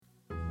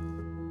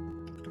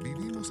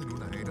Vivimos en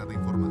una era de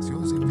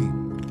información sin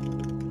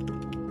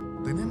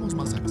fin. Tenemos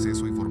más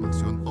acceso a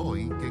información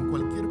hoy que en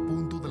cualquier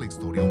punto de la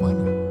historia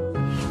humana.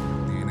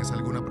 ¿Tienes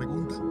alguna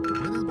pregunta?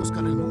 Puedes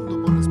buscar el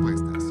mundo por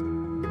respuestas.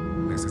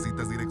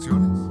 ¿Necesitas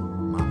direcciones?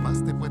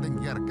 Mapas te pueden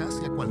guiar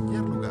casi a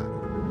cualquier lugar.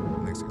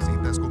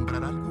 ¿Necesitas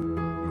comprar algo?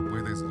 Lo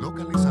puedes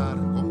localizar,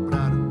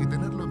 comprar y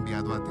tenerlo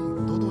enviado a ti,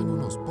 todo en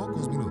unos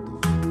pocos minutos.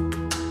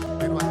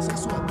 Pero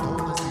acceso a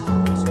toda esta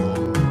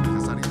información no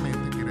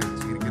necesariamente quiere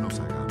decir que nos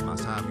haga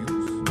más sabios,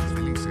 más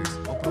felices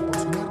o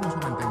proporcionarnos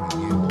un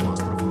entendimiento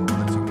más profundo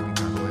del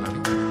significado de la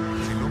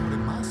vida. El hombre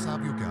más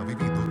sabio que ha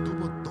vivido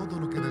tuvo todo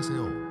lo que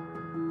deseó,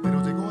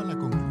 pero llegó a la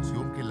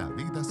conclusión que la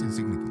vida sin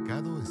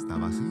significado está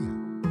vacía.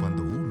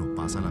 Cuando uno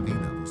pasa la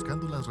vida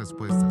buscando las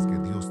respuestas que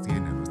Dios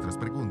tiene a nuestras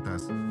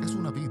preguntas, es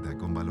una vida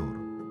con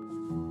valor.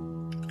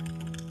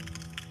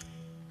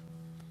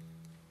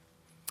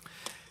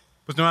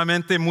 Pues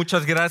nuevamente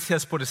muchas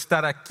gracias por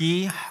estar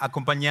aquí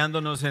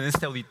acompañándonos en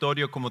este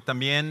auditorio, como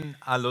también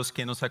a los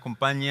que nos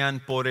acompañan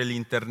por el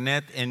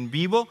internet en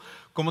vivo,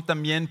 como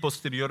también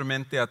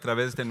posteriormente a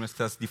través de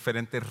nuestras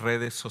diferentes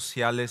redes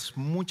sociales.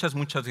 Muchas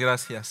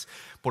gracias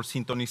por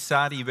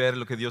sintonizar y ver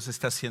lo que Dios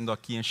está haciendo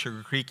aquí en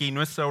Sugar Creek. Y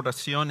nuestra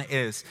oración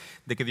es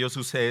de que Dios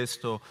use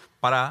esto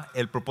para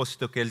el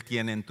propósito que Él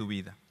tiene en tu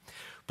vida.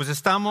 Pues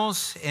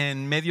estamos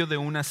en medio de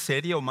una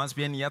serie, o más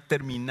bien ya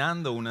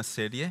terminando una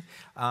serie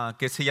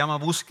que se llama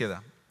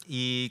Búsqueda.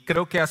 Y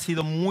creo que ha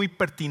sido muy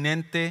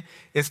pertinente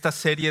esta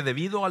serie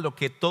debido a lo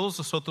que todos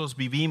nosotros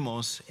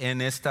vivimos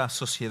en esta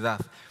sociedad,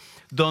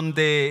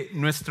 donde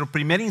nuestro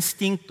primer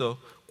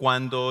instinto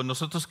cuando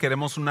nosotros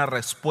queremos una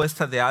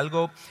respuesta de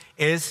algo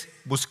es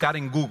buscar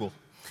en Google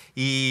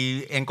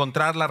y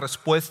encontrar la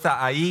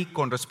respuesta ahí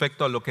con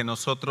respecto a lo que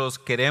nosotros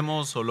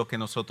queremos o lo que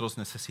nosotros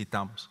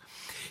necesitamos.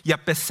 Y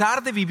a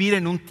pesar de vivir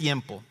en un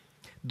tiempo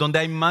donde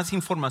hay más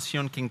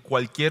información que en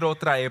cualquier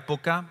otra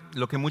época,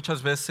 lo que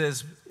muchas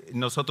veces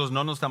nosotros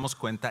no nos damos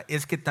cuenta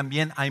es que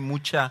también hay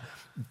mucha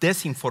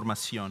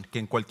desinformación que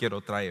en cualquier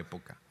otra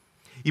época.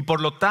 Y por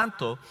lo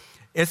tanto,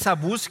 esa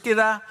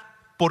búsqueda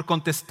por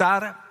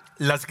contestar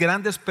las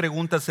grandes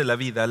preguntas de la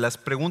vida, las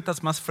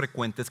preguntas más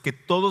frecuentes que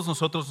todos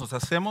nosotros nos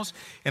hacemos,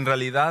 en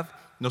realidad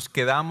nos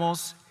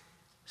quedamos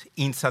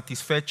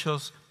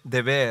insatisfechos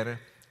de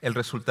ver el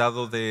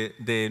resultado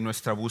de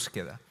nuestra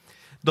búsqueda,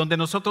 donde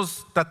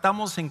nosotros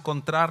tratamos de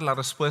encontrar la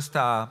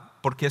respuesta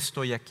a ¿por qué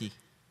estoy aquí?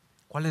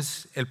 ¿Cuál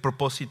es el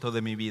propósito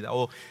de mi vida?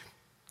 ¿O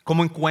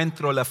cómo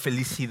encuentro la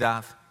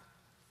felicidad?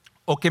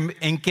 ¿O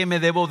en qué me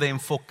debo de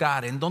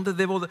enfocar? ¿En dónde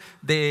debo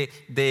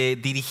de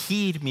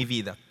dirigir mi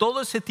vida?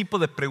 Todo ese tipo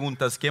de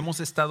preguntas que hemos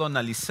estado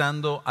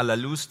analizando a la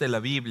luz de la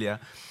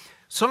Biblia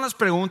son las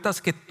preguntas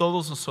que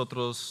todos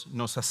nosotros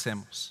nos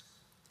hacemos.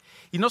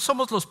 Y no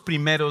somos los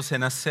primeros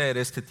en hacer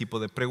este tipo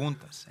de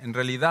preguntas. En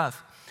realidad,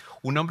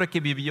 un hombre que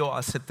vivió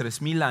hace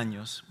 3000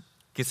 años,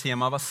 que se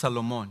llamaba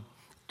Salomón,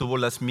 tuvo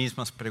las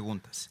mismas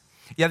preguntas.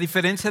 Y a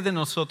diferencia de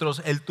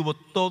nosotros, él tuvo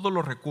todos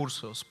los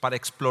recursos para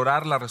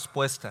explorar la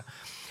respuesta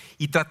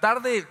y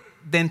tratar de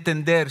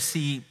entender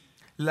si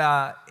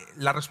la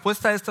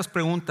respuesta a estas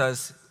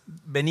preguntas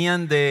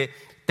venían de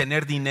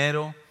tener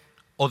dinero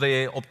o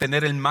de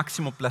obtener el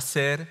máximo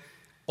placer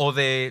o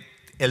de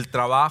el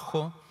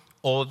trabajo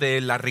o de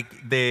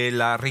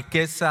la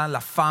riqueza, la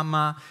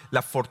fama,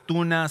 la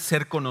fortuna,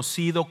 ser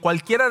conocido,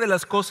 cualquiera de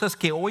las cosas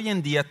que hoy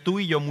en día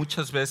tú y yo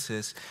muchas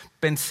veces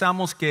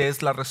pensamos que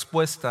es la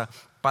respuesta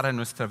para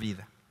nuestra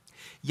vida.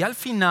 Y al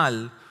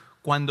final,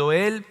 cuando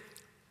él,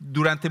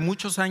 durante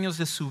muchos años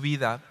de su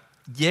vida,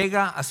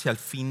 llega hacia el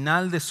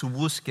final de su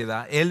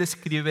búsqueda, él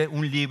escribe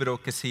un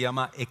libro que se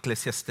llama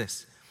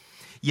Eclesiastés.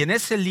 Y en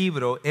ese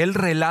libro, él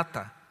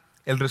relata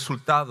el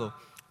resultado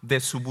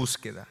de su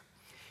búsqueda.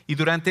 Y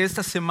durante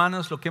estas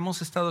semanas lo que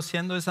hemos estado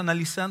haciendo es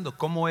analizando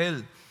cómo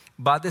él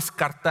va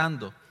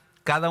descartando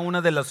cada una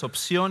de las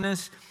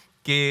opciones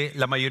que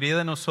la mayoría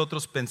de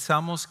nosotros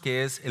pensamos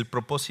que es el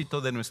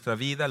propósito de nuestra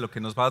vida, lo que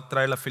nos va a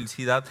traer la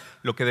felicidad,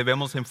 lo que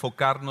debemos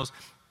enfocarnos,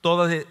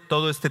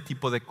 todo este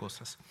tipo de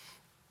cosas.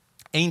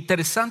 E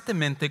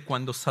interesantemente,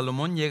 cuando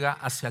Salomón llega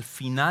hacia el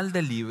final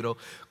del libro,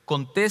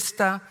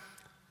 contesta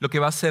lo que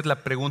va a ser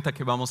la pregunta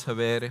que vamos a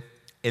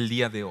ver el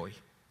día de hoy.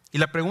 Y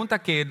la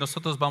pregunta que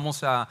nosotros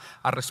vamos a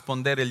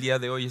responder el día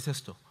de hoy es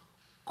esto: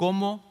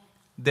 ¿cómo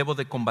debo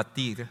de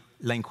combatir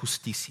la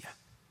injusticia?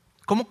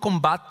 ¿Cómo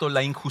combato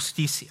la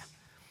injusticia?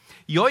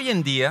 Y hoy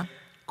en día,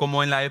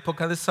 como en la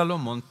época de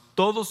Salomón,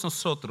 todos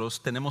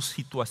nosotros tenemos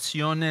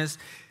situaciones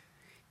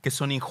que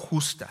son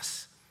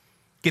injustas,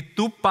 que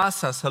tú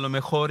pasas a lo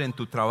mejor en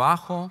tu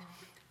trabajo,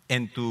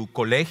 en tu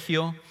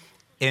colegio,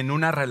 en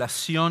una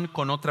relación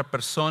con otra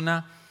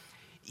persona,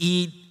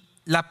 y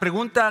la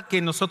pregunta que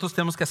nosotros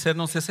tenemos que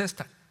hacernos es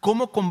esta: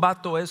 ¿cómo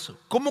combato eso?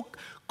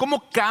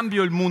 ¿Cómo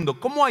cambio el mundo?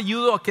 ¿Cómo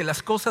ayudo a que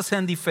las cosas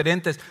sean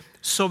diferentes?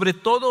 Sobre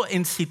todo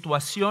en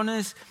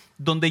situaciones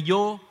donde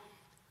yo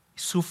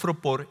sufro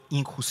por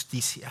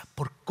injusticia,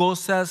 por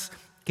cosas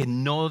que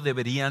no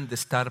deberían de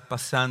estar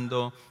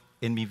pasando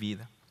en mi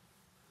vida.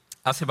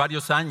 Hace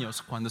varios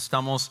años, cuando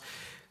estamos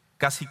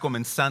casi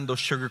comenzando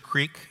Sugar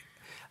Creek,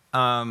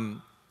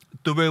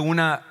 tuve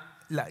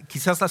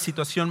quizás la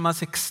situación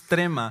más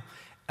extrema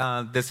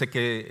desde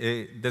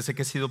que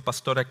he sido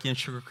pastor aquí en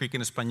Sugar Creek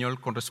en español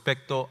con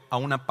respecto a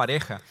una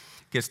pareja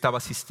que estaba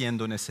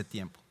asistiendo en ese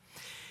tiempo.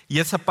 Y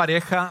esa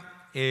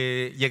pareja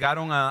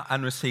llegaron a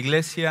nuestra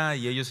iglesia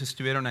y ellos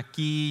estuvieron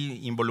aquí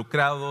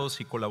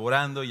involucrados y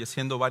colaborando y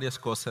haciendo varias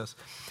cosas.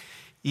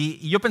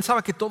 Y yo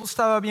pensaba que todo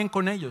estaba bien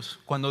con ellos,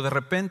 cuando de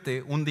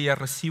repente un día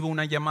recibo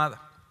una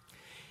llamada.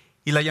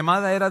 Y la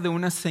llamada era de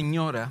una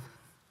señora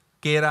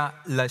que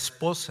era la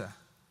esposa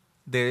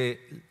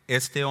de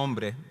este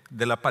hombre,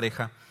 de la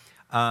pareja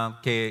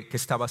que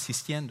estaba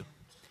asistiendo.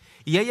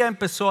 Y ella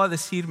empezó a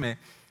decirme,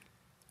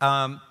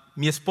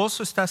 mi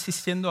esposo está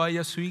asistiendo ahí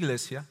a su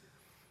iglesia,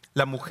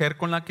 la mujer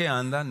con la que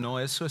anda no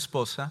es su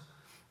esposa,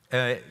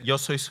 yo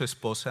soy su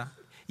esposa,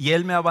 y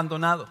él me ha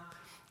abandonado.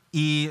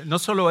 Y no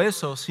solo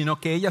eso, sino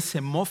que ella se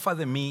mofa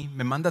de mí,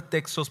 me manda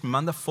textos, me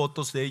manda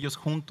fotos de ellos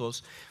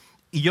juntos.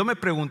 Y yo me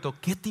pregunto,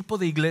 ¿qué tipo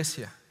de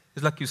iglesia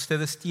es la que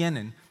ustedes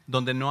tienen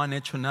donde no han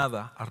hecho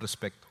nada al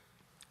respecto?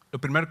 Lo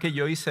primero que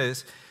yo hice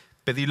es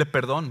pedirle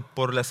perdón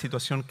por la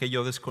situación que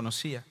yo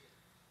desconocía.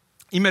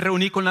 Y me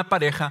reuní con la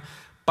pareja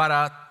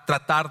para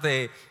tratar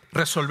de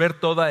resolver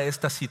toda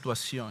esta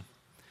situación.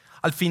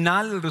 Al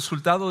final, el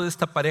resultado de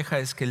esta pareja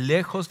es que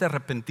lejos de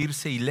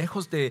arrepentirse y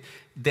lejos de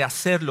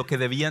hacer lo que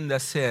debían de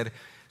hacer,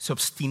 se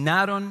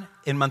obstinaron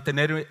en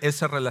mantener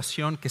esa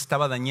relación que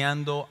estaba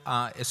dañando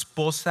a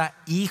esposa,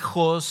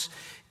 hijos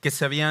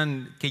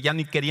que ya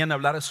ni querían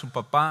hablar a su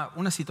papá,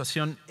 una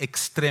situación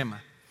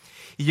extrema.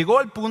 Y llegó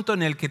al punto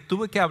en el que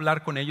tuve que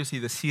hablar con ellos y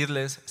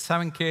decirles,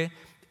 ¿saben qué?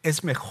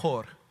 Es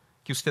mejor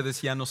que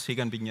ustedes ya no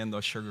sigan viniendo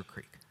a Sugar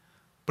Creek.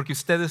 Porque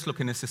ustedes lo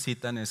que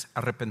necesitan es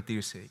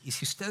arrepentirse. Y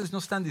si ustedes no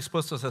están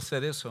dispuestos a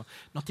hacer eso,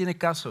 no tiene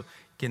caso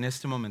que en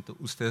este momento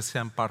ustedes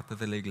sean parte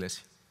de la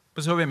iglesia.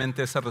 Pues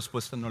obviamente esa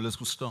respuesta no les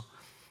gustó.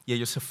 Y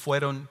ellos se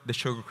fueron de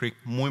Sugar Creek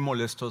muy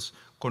molestos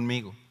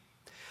conmigo.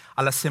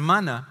 A la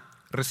semana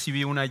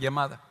recibí una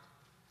llamada.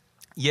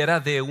 Y era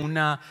de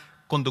una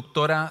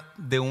conductora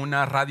de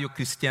una radio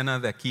cristiana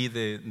de aquí,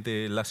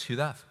 de la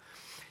ciudad.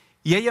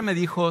 Y ella me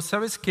dijo,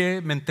 ¿sabes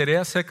qué? Me enteré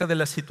acerca de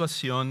la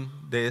situación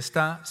de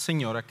esta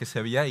señora que se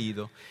había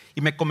ido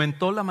y me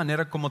comentó la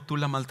manera como tú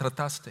la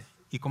maltrataste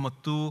y como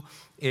tú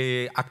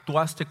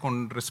actuaste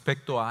con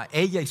respecto a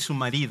ella y su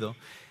marido,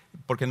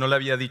 porque no le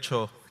había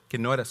dicho que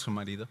no era su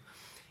marido.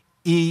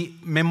 Y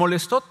me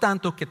molestó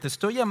tanto que te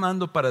estoy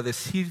llamando para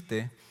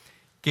decirte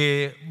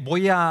que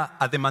voy a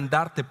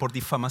demandarte por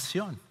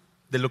difamación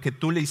de lo que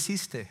tú le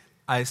hiciste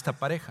a esta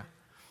pareja.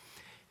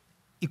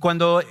 Y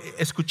cuando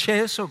escuché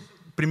eso,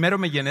 primero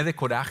me llené de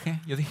coraje.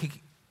 Yo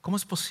dije, ¿cómo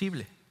es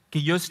posible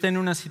que yo esté en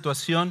una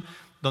situación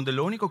donde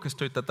lo único que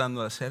estoy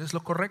tratando de hacer es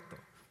lo correcto?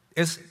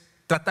 Es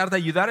tratar de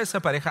ayudar a esa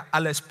pareja, a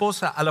la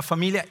esposa, a la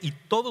familia y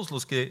todos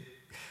los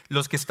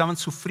que estaban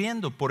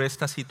sufriendo por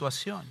esta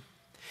situación.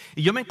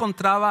 Y yo me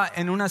encontraba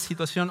en una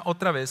situación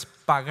otra vez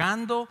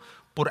pagando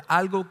por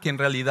algo que en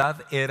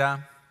realidad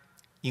era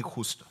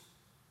injusto.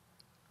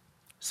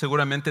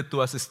 Seguramente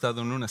tú has estado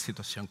en una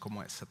situación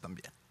como esa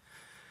también.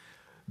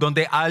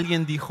 Donde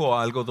alguien dijo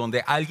algo,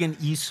 donde alguien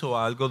hizo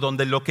algo,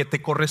 donde lo que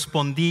te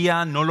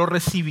correspondía no lo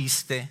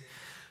recibiste,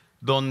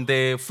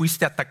 donde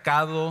fuiste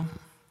atacado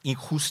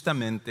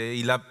injustamente.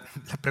 Y la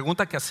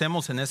pregunta que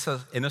hacemos en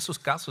esos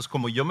casos,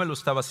 como yo me lo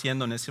estaba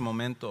haciendo en ese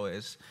momento,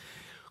 es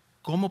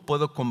 ¿cómo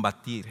puedo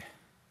combatir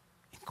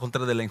en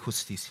contra de la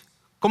injusticia?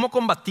 ¿Cómo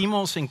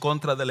combatimos en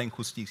contra de la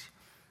injusticia?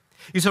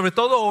 Y sobre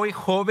todo hoy,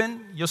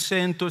 joven, yo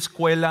sé en tu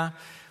escuela,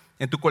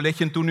 en tu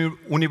colegio, en tu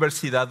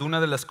universidad,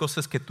 una de las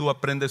cosas que tú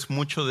aprendes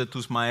mucho de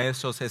tus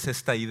maestros es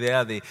esta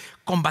idea de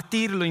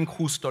combatir lo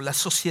injusto, la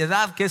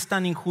sociedad que es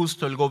tan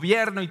injusto, el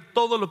gobierno y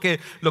todo lo que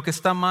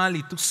está mal,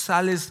 y tú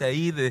sales de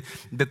ahí,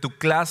 de tu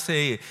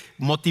clase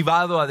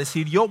motivado a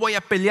decir, yo voy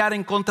a pelear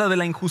en contra de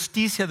la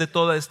injusticia de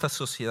toda esta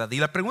sociedad. Y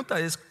la pregunta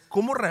es,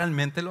 ¿cómo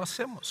realmente lo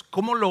hacemos?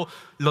 ¿Cómo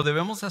lo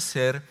debemos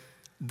hacer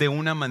de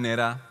una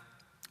manera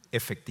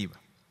efectiva?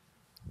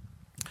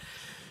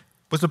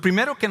 Pues lo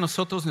primero que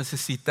nosotros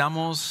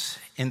necesitamos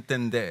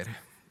entender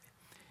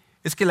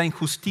es que la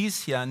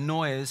injusticia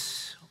no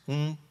es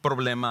un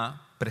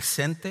problema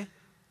presente,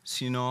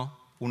 sino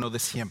uno de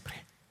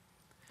siempre.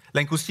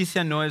 La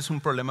injusticia no es un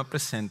problema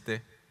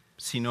presente,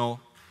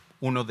 sino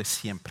uno de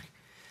siempre.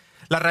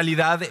 La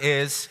realidad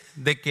es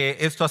de que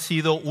esto ha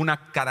sido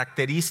una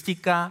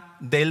característica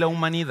de la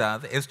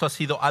humanidad. Esto ha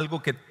sido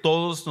algo que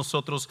todos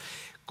nosotros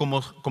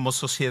como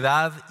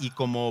sociedad y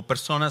como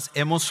personas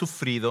hemos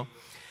sufrido,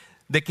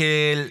 de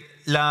que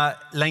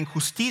la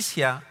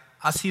injusticia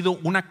ha sido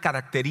una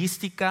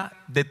característica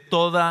de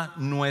toda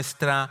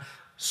nuestra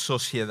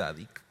sociedad.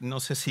 Y no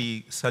sé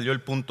si salió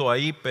el punto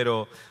ahí,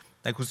 pero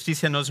la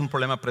injusticia no es un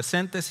problema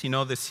presente,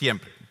 sino de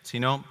siempre.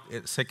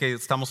 Sé que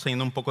estamos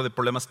teniendo un poco de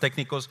problemas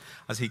técnicos,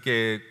 así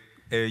que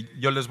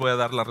yo les voy a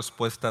dar las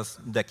respuestas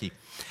de aquí.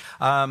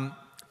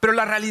 Pero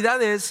la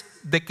realidad es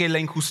de que la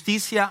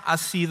injusticia ha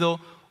sido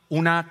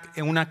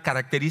una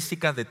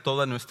característica de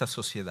toda nuestra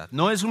sociedad.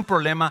 No es un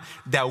problema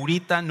de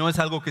ahorita, no es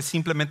algo que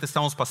simplemente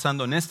estamos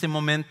pasando en este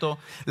momento.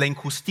 La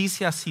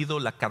injusticia ha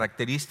sido la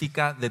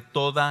característica de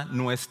toda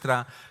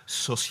nuestra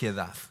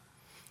sociedad.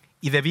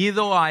 Y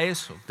debido a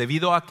eso,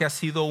 debido a que ha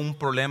sido un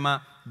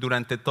problema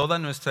durante toda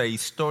nuestra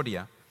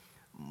historia,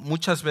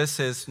 muchas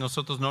veces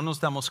nosotros no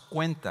nos damos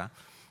cuenta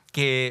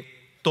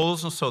que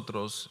todos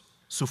nosotros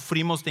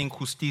sufrimos de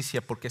injusticia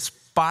porque es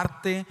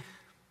parte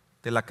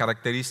de la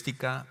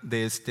característica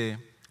de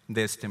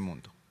este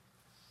mundo.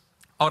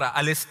 Ahora,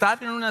 al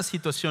estar en una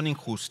situación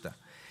injusta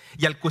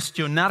y al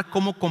cuestionar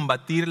cómo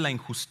combatir la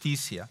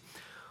injusticia,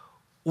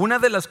 una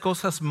de las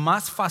cosas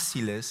más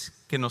fáciles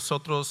que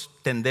nosotros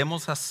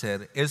tendemos a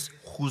hacer es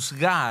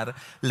juzgar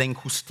la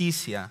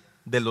injusticia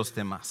de los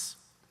demás.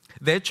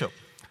 De hecho,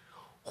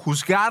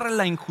 juzgar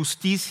la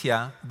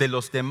injusticia de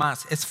los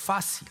demás es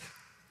fácil,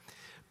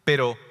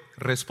 pero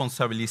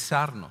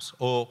responsabilizarnos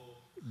o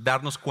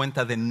darnos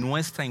cuenta de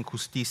nuestra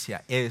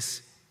injusticia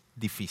es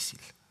difícil.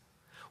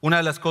 Una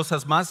de las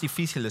cosas más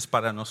difíciles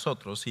para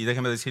nosotros, y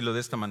déjenme decirlo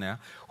de esta manera,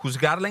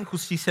 juzgar la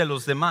injusticia de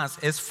los demás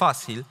es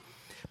fácil,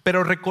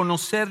 pero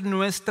reconocer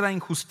nuestra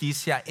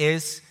injusticia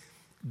es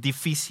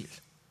difícil.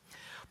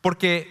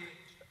 Porque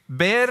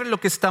ver lo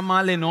que está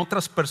mal en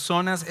otras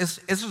personas,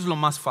 eso es lo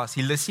más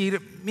fácil.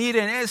 Decir,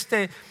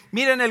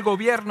 miren el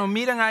gobierno,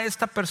 miren a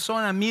esta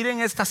persona, miren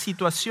esta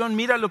situación,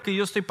 mira lo que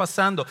yo estoy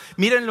pasando,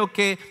 miren lo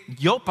que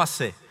yo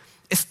pasé.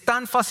 Es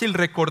tan fácil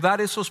recordar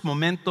esos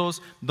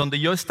momentos donde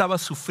yo estaba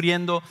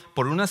sufriendo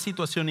por una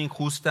situación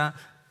injusta.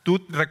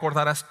 Tú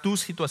recordarás tu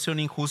situación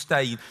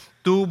injusta y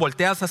tú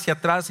volteas hacia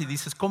atrás y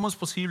dices, ¿cómo es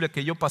posible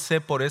que yo pasé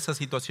por esa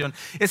situación?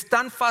 Es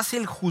tan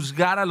fácil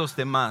juzgar a los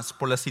demás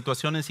por las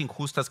situaciones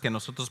injustas que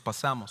nosotros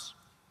pasamos.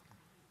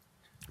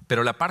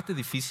 Pero la parte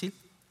difícil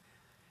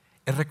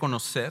es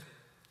reconocer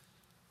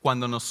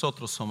cuando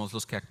nosotros somos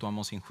los que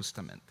actuamos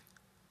injustamente.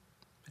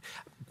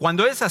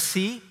 Cuando es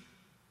así,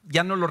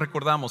 ya no lo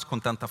recordamos con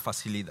tanta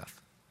facilidad.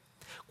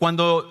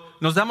 Cuando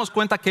nos damos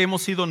cuenta que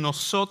hemos sido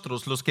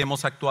nosotros los que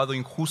hemos actuado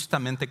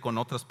injustamente con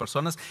otras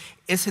personas,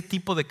 ese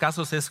tipo de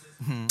casos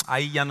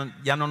ahí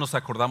ya no nos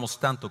acordamos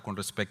tanto con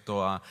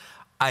respecto a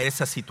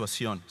esas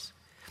situaciones.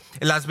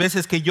 Las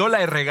veces que yo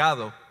la he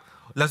regado,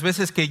 las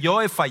veces que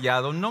yo he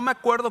fallado, no me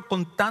acuerdo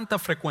con tanta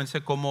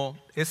frecuencia como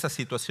esa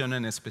situación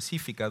en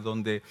específica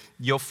donde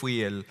yo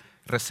fui el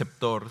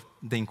receptor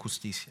de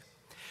injusticia.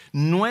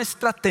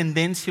 Nuestra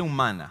tendencia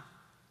humana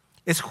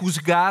es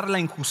juzgar la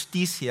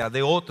injusticia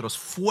de otros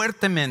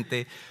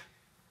fuertemente,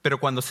 pero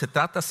cuando se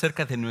trata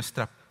acerca de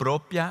nuestra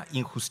propia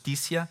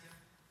injusticia,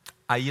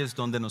 ahí es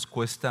donde nos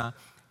cuesta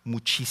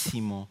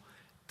muchísimo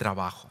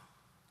trabajo.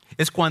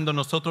 Es cuando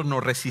nosotros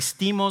nos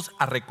resistimos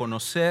a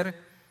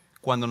reconocer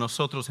cuando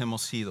nosotros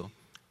hemos sido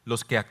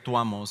los que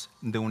actuamos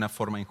de una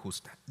forma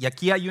injusta. Y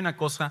aquí hay una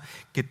cosa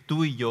que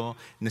tú y yo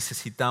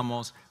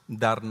necesitamos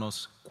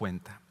darnos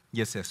cuenta,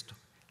 y es esto: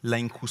 la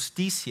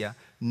injusticia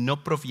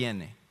no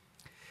proviene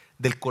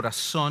del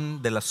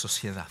corazón de la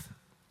sociedad,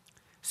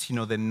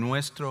 sino de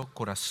nuestro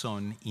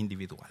corazón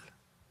individual.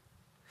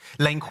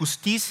 La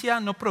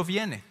injusticia no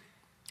proviene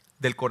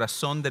del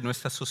corazón de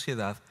nuestra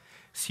sociedad,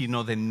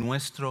 sino de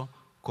nuestro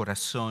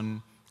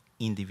corazón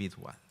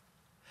individual.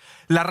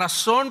 La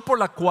razón por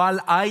la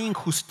cual hay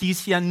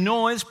injusticia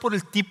no es por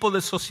el tipo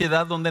de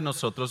sociedad donde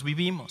nosotros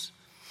vivimos.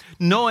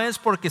 No es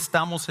porque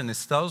estamos en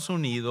Estados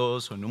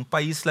Unidos o en un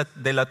país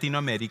de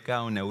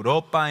Latinoamérica o en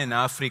Europa, en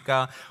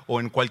África o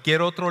en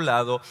cualquier otro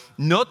lado.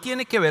 No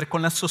tiene que ver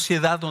con la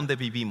sociedad donde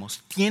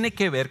vivimos. Tiene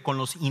que ver con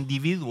los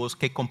individuos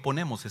que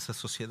componemos esa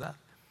sociedad.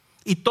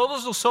 Y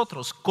todos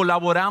nosotros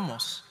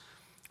colaboramos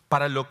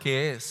para lo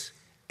que es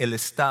el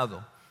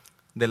estado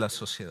de la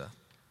sociedad.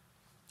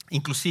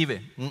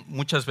 Inclusive,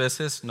 muchas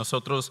veces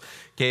nosotros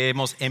que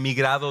hemos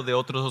emigrado de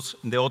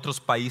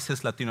otros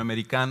países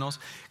latinoamericanos,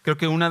 creo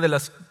que una de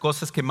las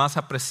cosas que más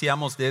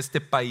apreciamos de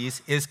este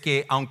país es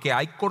que aunque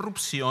hay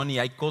corrupción y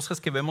hay cosas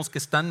que vemos que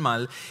están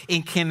mal,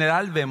 en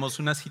general vemos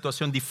una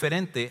situación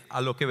diferente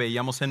a lo que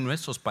veíamos en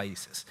nuestros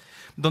países,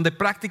 donde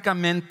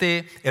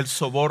prácticamente el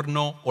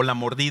soborno o la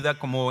mordida,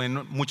 como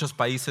en muchos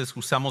países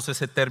usamos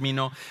ese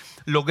término,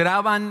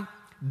 lograban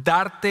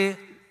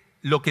darte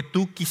lo que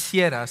tú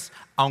quisieras,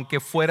 aunque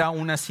fuera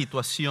una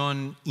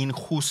situación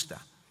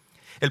injusta.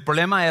 El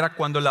problema era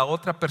cuando la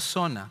otra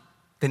persona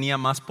tenía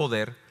más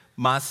poder,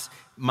 más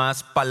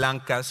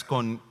palancas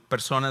con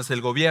personas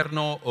del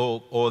gobierno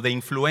o de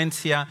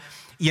influencia,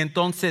 y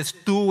entonces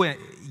tú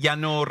ya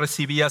no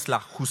recibías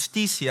la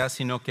justicia,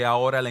 sino que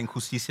ahora la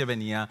injusticia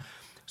venía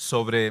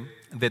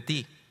sobre de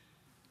ti.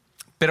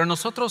 Pero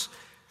nosotros,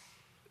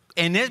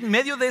 en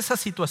medio de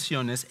esas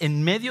situaciones,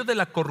 en medio de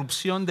la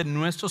corrupción de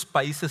nuestros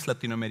países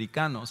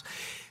latinoamericanos,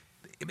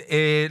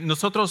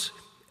 nosotros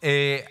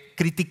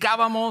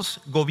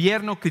criticábamos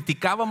gobierno,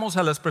 criticábamos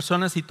a las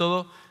personas y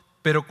todo,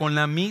 pero con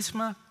la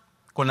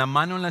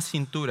mano en la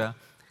cintura,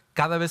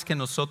 cada vez que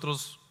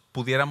nosotros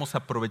pudiéramos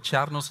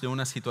aprovecharnos de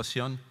una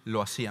situación,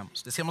 lo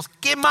hacíamos. Decíamos,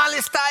 ¡qué mal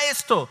está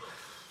esto!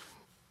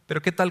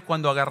 Pero ¿qué tal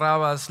cuando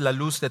agarrabas la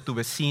luz de tu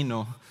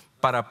vecino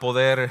para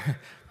poder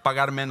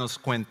pagar menos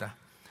cuenta.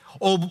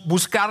 O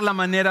buscar la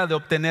manera de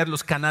obtener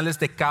los canales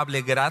de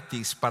cable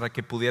gratis para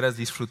que pudieras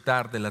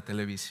disfrutar de la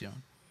televisión.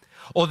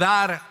 O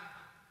dar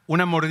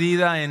una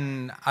mordida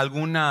en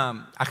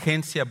alguna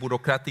agencia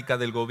burocrática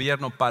del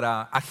gobierno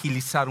para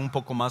agilizar un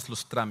poco más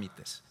los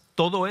trámites.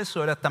 Todo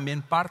eso era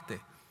también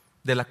parte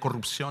de la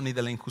corrupción y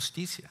de la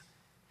injusticia.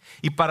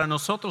 Y para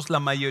nosotros, la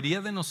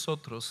mayoría de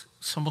nosotros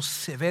somos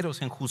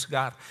severos en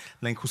juzgar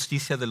la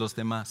injusticia de los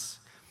demás.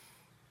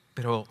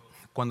 Pero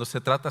cuando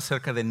se trata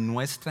acerca de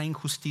nuestra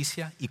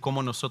injusticia y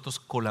cómo nosotros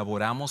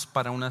colaboramos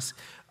para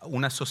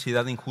una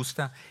sociedad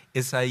injusta,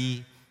 es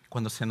ahí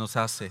cuando se nos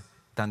hace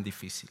tan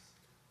difícil.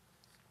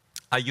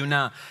 Hay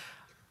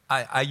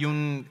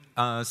un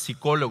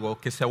psicólogo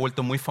que se ha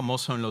vuelto muy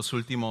famoso en los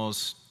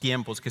últimos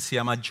tiempos que se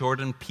llama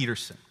Jordan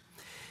Peterson.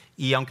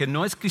 Y aunque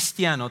no es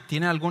cristiano,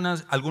 tiene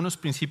algunos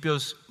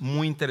principios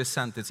muy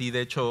interesantes. Y de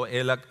hecho,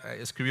 él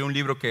escribió un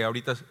libro que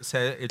ahorita se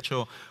ha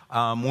hecho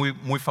muy,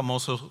 muy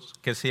famoso,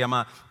 que se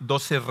llama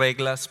 12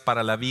 reglas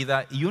para la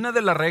vida. Y una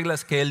de las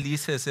reglas que él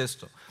dice es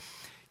esto: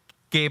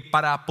 que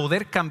para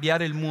poder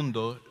cambiar el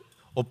mundo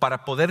o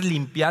para poder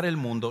limpiar el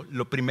mundo,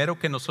 lo primero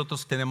que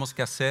nosotros tenemos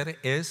que hacer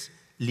es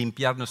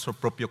limpiar nuestro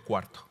propio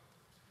cuarto.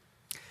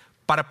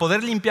 Para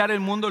poder limpiar el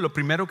mundo, lo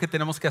primero que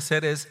tenemos que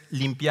hacer es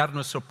limpiar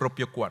nuestro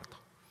propio cuarto.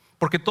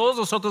 Porque todos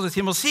nosotros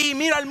decimos, sí,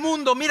 mira el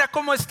mundo, mira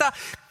cómo está,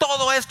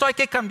 todo esto hay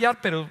que cambiar.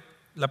 Pero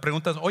la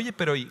pregunta es, oye,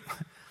 pero ¿y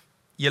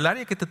el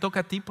área que te toca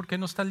a ti, por qué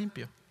no está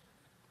limpio?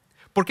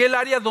 ¿Por qué el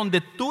área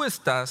donde tú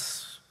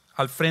estás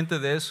al frente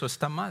de eso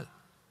está mal?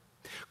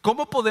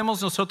 ¿Cómo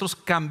podemos nosotros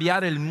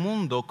cambiar el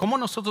mundo? ¿Cómo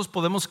nosotros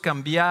podemos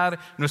cambiar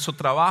nuestro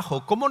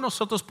trabajo? ¿Cómo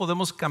nosotros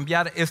podemos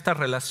cambiar esta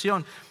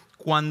relación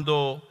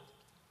cuando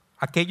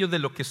aquello de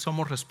lo que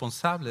somos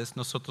responsables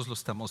nosotros lo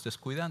estamos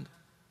descuidando?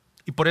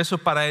 Y por eso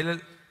para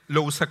él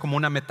lo usa como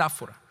una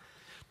metáfora.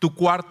 Tu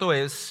cuarto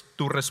es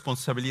tu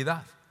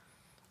responsabilidad.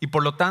 Y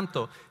por lo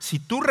tanto, si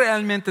tú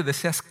realmente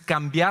deseas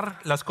cambiar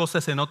las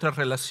cosas en otras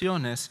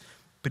relaciones,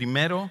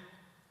 primero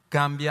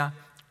cambia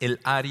el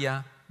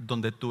área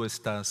donde tú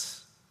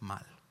estás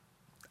mal.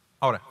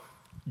 Ahora,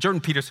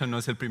 Jordan Peterson no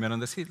es el primero en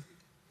decir.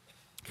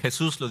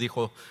 Jesús lo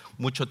dijo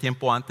mucho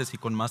tiempo antes y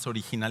con más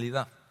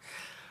originalidad.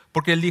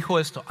 Porque él dijo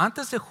esto: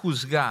 antes de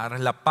juzgar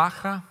la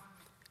paja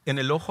en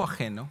el ojo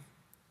ajeno,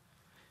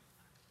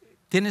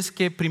 tienes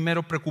que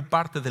primero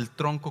preocuparte del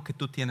tronco que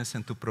tú tienes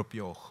en tu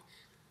propio ojo.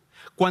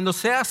 Cuando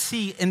sea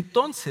así,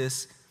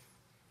 entonces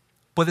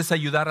puedes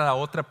ayudar a la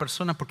otra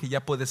persona porque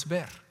ya puedes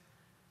ver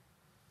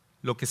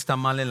lo que está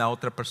mal en la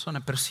otra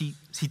persona. Pero si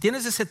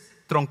tienes ese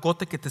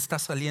troncote que te está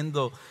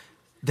saliendo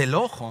del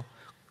ojo,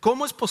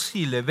 ¿cómo es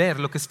posible ver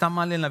lo que está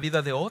mal en la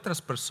vida de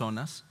otras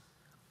personas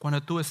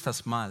cuando tú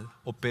estás mal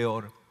o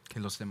peor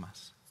que los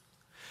demás?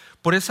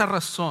 Por esa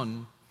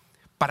razón,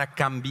 para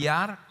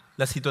cambiar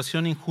la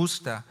situación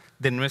injusta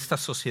de nuestra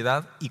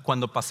sociedad, y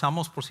cuando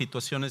pasamos por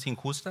situaciones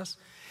injustas,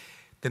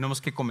 tenemos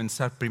que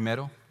comenzar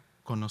primero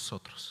con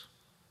nosotros.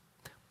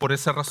 Por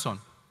esa razón,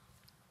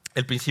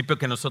 el principio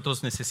que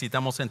nosotros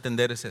necesitamos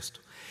entender es esto: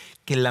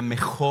 que la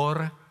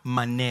mejor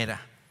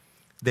manera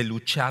de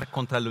luchar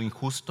contra lo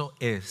injusto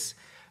es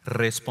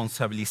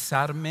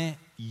responsabilizarme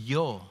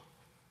yo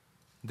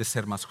de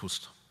ser más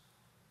justo.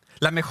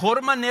 La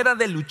mejor manera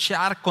de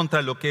luchar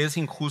contra lo que es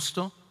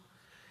injusto,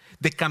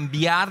 de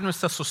cambiar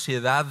nuestra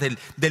sociedad,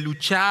 de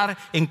luchar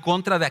en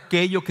contra de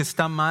aquello que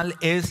está mal,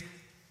 es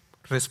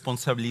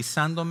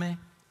responsabilizándome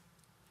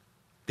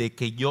de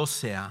que yo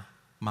sea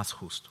más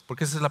justo.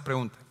 Porque esa es la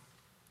pregunta.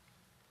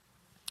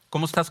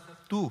 ¿Cómo estás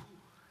tú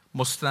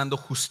mostrando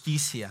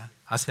justicia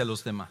hacia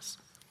los demás?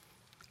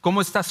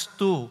 ¿Cómo estás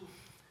tú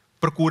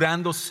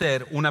procurando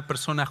ser una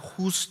persona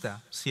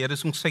justa? Si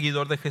eres un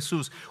seguidor de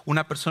Jesús,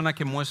 una persona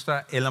que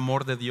muestra el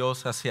amor de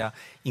Dios hacia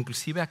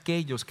inclusive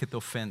aquellos que te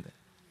ofenden.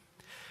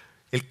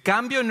 El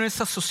cambio en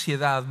nuestra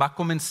sociedad va a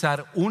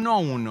comenzar uno a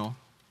uno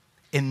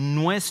en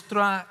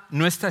nuestra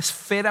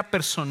esfera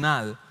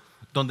personal,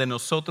 donde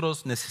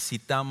nosotros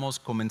necesitamos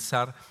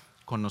comenzar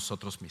con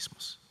nosotros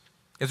mismos.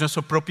 Es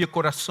nuestro propio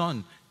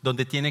corazón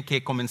donde tiene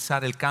que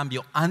comenzar el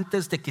cambio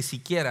antes de que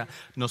siquiera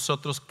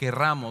nosotros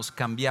querramos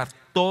cambiar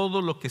todo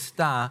lo que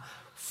está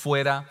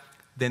fuera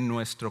de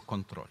nuestro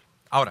control.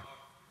 Ahora,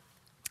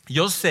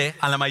 yo sé,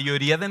 a la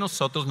mayoría de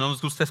nosotros no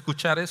nos gusta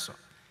escuchar eso.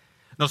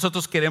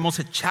 Nosotros queremos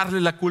echarle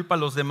la culpa a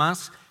los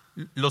demás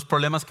los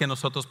problemas que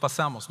nosotros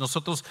pasamos.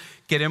 Nosotros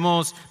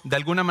queremos de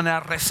alguna manera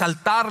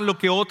resaltar lo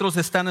que otros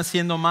están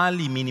haciendo mal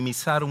y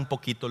minimizar un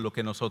poquito lo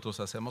que nosotros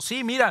hacemos.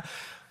 Sí, mira,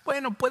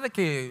 bueno, puede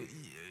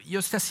que yo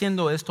esté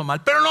haciendo esto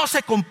mal, pero no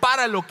se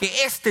compara lo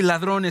que este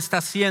ladrón está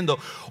haciendo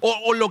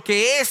o lo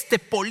que este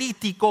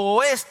político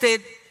o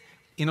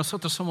Y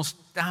nosotros somos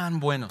tan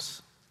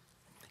buenos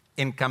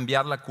en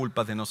cambiar la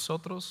culpa de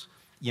nosotros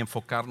y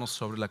enfocarnos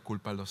sobre la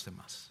culpa de los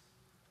demás.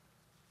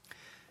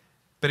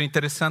 Pero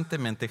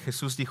interesantemente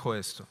Jesús dijo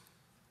esto: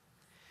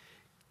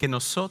 que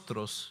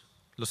nosotros,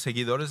 los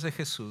seguidores de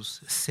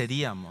Jesús,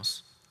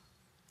 seríamos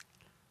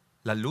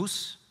la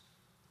luz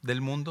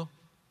del mundo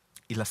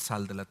y la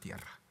sal de la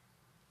tierra.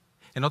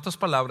 En otras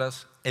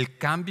palabras, el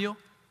cambio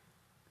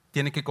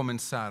tiene que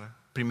comenzar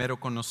primero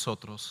con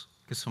nosotros,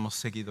 que somos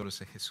seguidores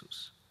de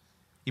Jesús.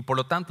 Y por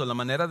lo tanto, la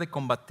manera de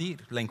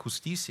combatir la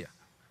injusticia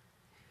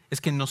es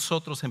que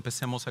nosotros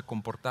empecemos a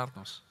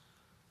comportarnos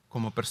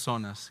como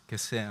personas que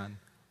sean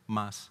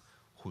más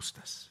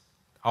justas.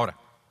 Ahora,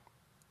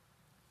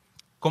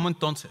 ¿cómo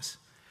entonces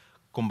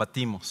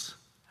combatimos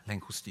la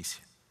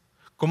injusticia?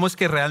 ¿Cómo es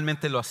que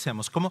realmente lo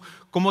hacemos?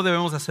 ¿Cómo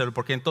debemos hacerlo?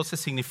 Porque entonces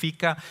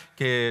significa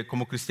que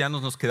como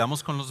cristianos nos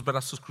quedamos con los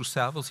brazos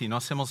cruzados y no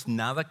hacemos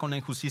nada con la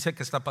injusticia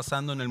que está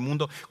pasando en el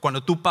mundo.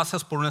 Cuando tú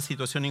pasas por una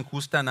situación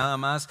injusta, nada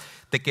más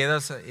te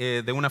quedas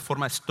de una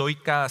forma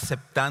estoica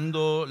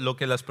aceptando lo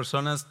que las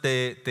personas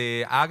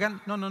te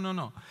hagan.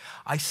 No.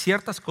 Hay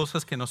ciertas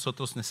cosas que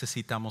nosotros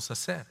necesitamos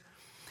hacer.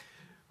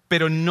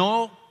 Pero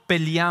no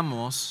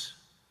peleamos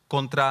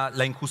contra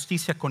la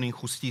injusticia con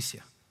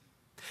injusticia.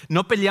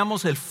 No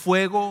peleamos el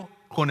fuego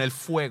con el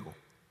fuego.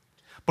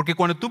 Porque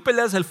cuando tú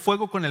peleas el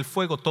fuego con el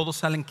fuego, todos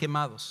salen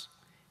quemados.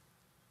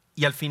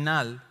 Y al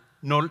final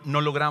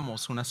no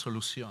logramos una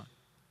solución.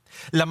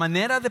 La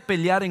manera de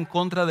pelear en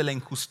contra de la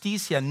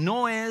injusticia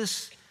no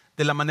es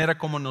de la manera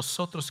como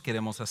nosotros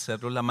queremos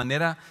hacerlo. La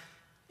manera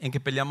en que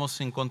peleamos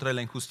en contra de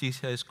la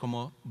injusticia es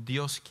como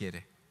Dios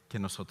quiere que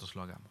nosotros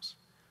lo hagamos.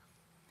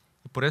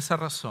 Y por esa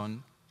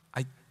razón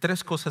hay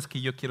 3 cosas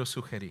que yo quiero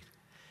sugerir.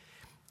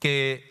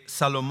 Que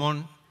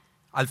Salomón,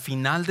 al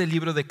final del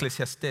libro de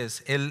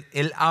Eclesiastés,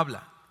 él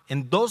habla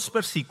en 2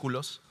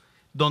 versículos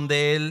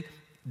donde él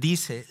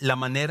dice la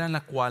manera en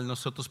la cual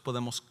nosotros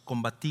podemos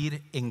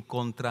combatir en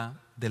contra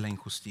de la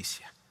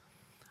injusticia.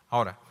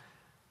 Ahora,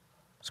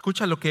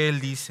 escucha lo que él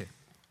dice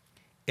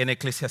en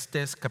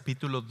Eclesiastés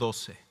capítulo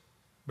 12,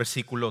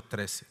 versículo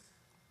 13.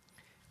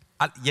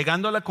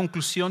 Llegando a la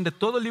conclusión de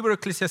todo el libro de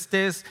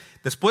Eclesiastés,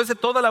 después de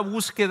toda la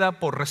búsqueda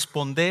por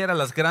responder a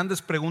las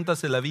grandes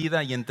preguntas de la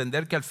vida y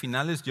entender que al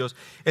final es Dios,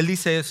 él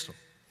dice esto.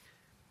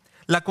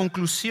 La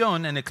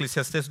conclusión en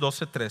Eclesiastés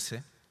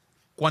 12:13,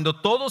 cuando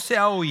todo se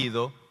ha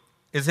oído,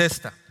 es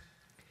esta: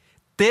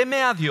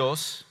 teme a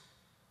Dios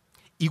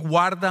y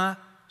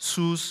guarda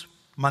sus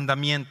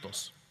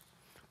mandamientos,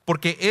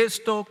 porque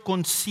esto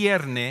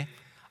concierne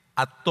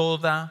a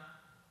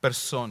toda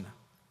persona.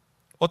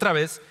 Otra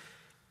vez,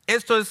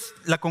 esto es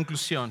la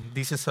conclusión,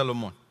 dice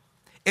Salomón.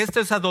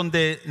 Esto es a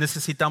donde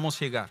necesitamos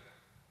llegar.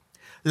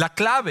 La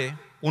clave,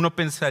 uno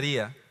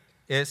pensaría,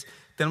 es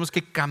tenemos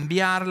que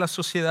cambiar la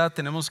sociedad,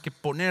 tenemos que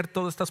poner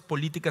todas estas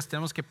políticas,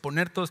 tenemos que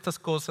poner todas estas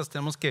cosas,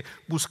 tenemos que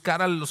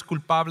buscar a los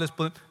culpables.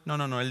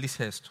 No, él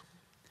dice esto.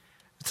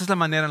 Esta es la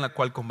manera en la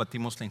cual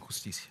combatimos la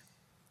injusticia.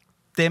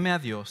 Teme a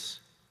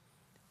Dios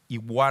y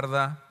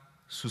guarda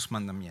sus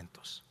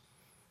mandamientos,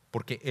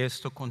 porque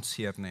esto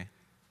concierne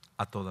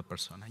a toda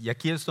persona. Y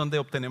aquí es donde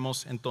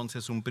obtenemos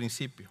entonces un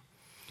principio.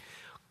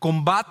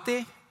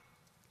 Combate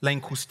la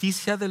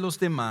injusticia de los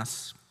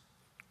demás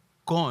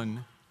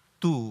con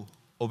tu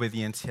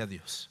obediencia a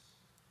Dios.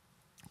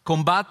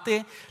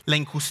 Combate la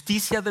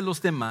injusticia de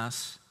los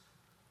demás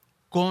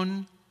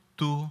con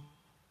tu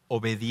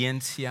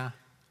obediencia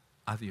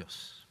a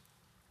Dios.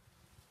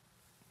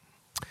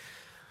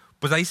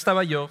 Pues ahí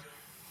estaba yo,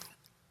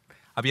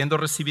 habiendo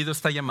recibido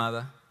esta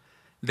llamada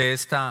de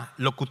esta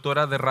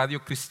locutora de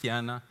radio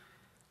cristiana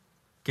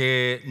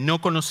que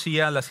no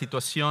conocía la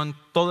situación.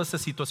 Toda esa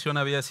situación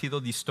había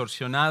sido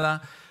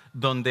distorsionada,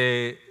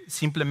 donde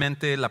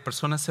simplemente la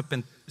persona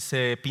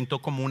se pintó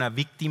como una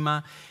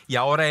víctima y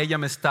ahora ella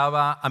me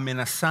estaba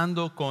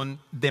amenazando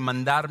con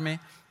demandarme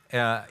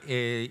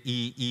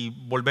y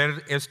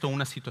volver esto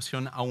una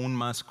situación aún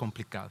más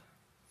complicada.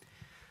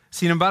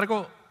 Sin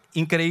embargo,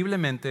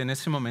 increíblemente en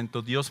ese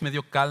momento Dios me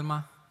dio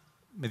calma,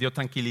 me dio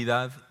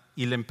tranquilidad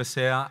y le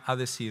empecé a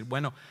decir,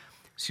 bueno,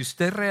 si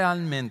usted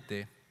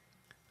realmente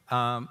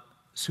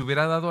se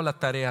hubiera dado a la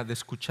tarea de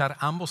escuchar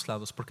ambos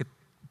lados, porque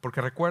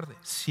recuerde,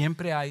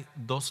 siempre hay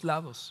 2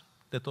 lados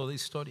de toda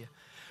historia,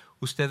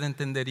 usted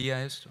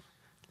entendería esto.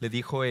 Le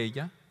dijo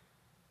ella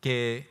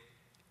que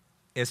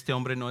este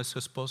hombre no es su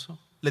esposo.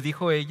 Le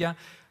dijo ella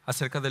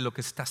acerca de lo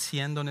que está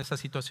haciendo en esa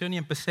situación y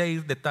empecé a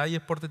ir detalle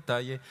por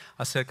detalle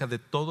acerca de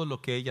todo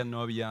lo que ella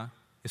no había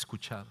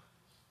escuchado.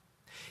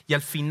 Y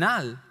al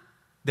final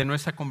de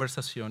nuestra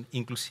conversación,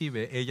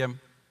 inclusive ella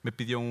me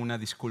pidió una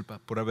disculpa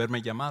por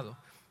haberme llamado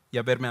y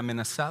haberme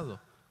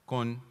amenazado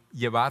con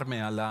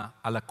llevarme a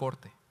la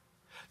corte.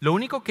 Lo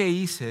único que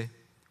hice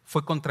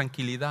fue con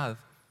tranquilidad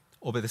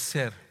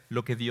obedecer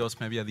lo que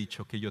Dios me había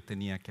dicho que yo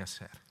tenía que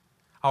hacer.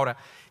 Ahora,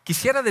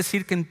 quisiera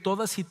decir que en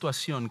toda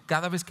situación,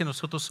 cada vez que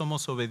nosotros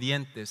somos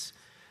obedientes,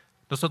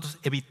 nosotros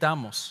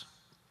evitamos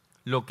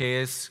lo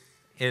que es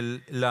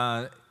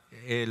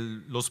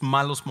los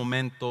malos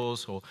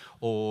momentos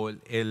o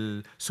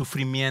el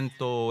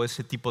sufrimiento o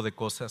ese tipo de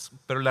cosas.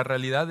 Pero la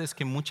realidad es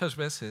que muchas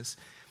veces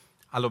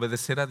al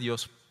obedecer a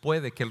Dios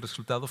puede que el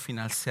resultado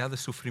final sea de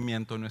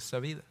sufrimiento en nuestra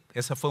vida.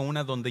 Esa fue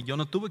una donde yo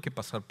no tuve que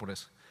pasar por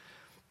eso.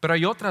 Pero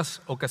hay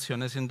otras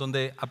ocasiones en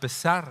donde, a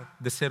pesar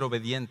de ser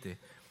obediente,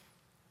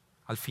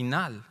 al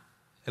final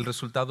el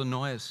resultado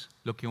no es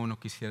lo que uno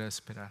quisiera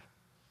esperar.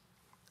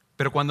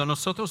 Pero cuando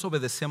nosotros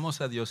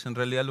obedecemos a Dios, en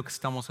realidad lo que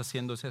estamos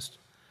haciendo es esto.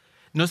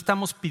 No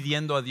estamos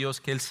pidiendo a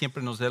Dios que Él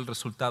siempre nos dé el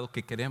resultado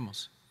que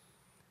queremos.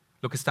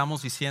 Lo que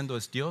estamos diciendo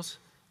es: Dios,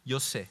 yo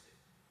sé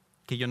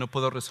que yo no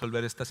puedo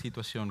resolver esta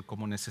situación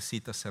como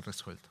necesita ser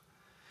resuelto.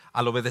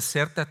 Al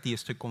obedecerte a ti,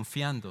 estoy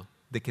confiando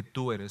de que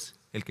tú eres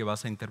el que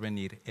vas a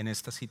intervenir en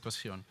esta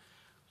situación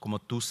como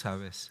tú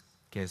sabes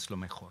que es lo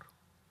mejor.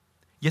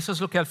 Y eso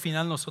es lo que al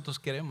final nosotros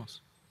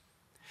queremos.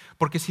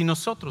 Porque si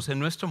nosotros en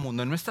nuestro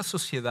mundo, en nuestra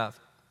sociedad,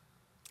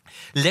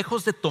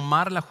 lejos de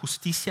tomar la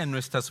justicia en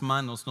nuestras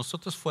manos,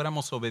 nosotros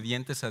fuéramos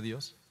obedientes a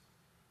Dios,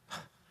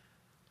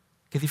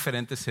 qué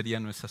diferente sería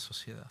nuestra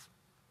sociedad.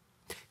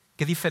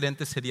 Qué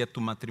diferente sería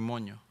tu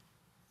matrimonio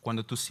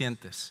cuando tú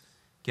sientes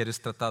que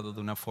eres tratado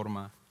de una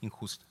forma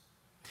injusta.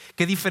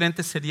 Qué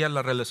diferente sería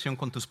la relación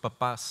con tus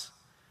papás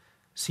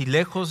si,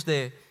 lejos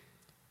de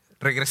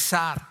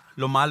regresar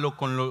lo malo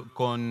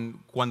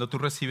cuando tú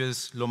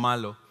recibes lo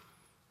malo,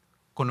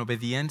 con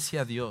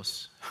obediencia a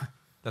Dios,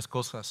 las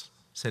cosas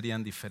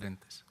serían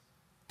diferentes.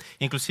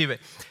 Inclusive,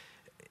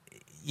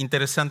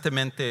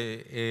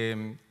 interesantemente,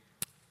 en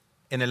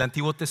el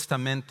Antiguo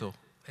Testamento,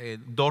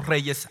 2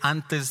 reyes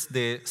antes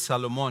de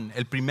Salomón,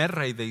 el primer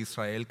rey de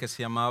Israel, que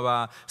se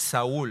llamaba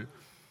Saúl,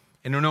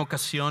 en una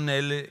ocasión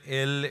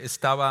él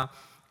estaba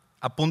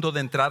a punto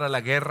de entrar a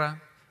la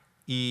guerra,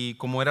 y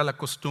como era la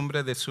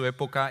costumbre de su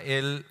época,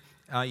 él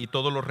y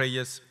todos los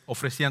reyes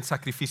ofrecían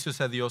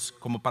sacrificios a Dios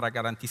como para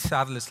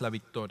garantizarles la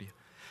victoria.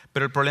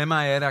 Pero el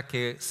problema era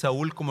que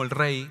Saúl, como el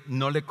rey,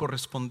 no le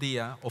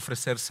correspondía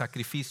ofrecer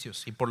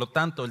sacrificios, y por lo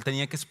tanto él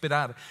tenía que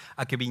esperar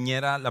a que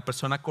viniera la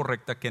persona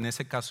correcta, que en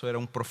ese caso era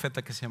un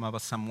profeta que se llamaba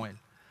Samuel.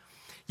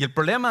 Y el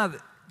problema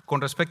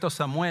con respecto a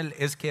Samuel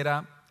es que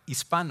era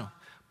hispano,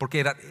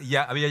 porque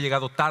ya había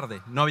llegado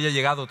tarde, no había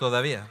llegado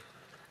todavía.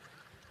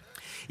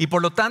 Y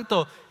por lo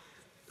tanto,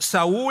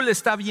 Saúl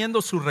está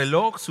viendo su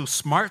reloj, su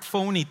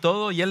smartphone y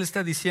todo, y él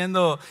está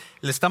diciendo,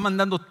 le está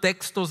mandando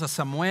textos a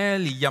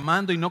Samuel y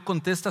llamando, y no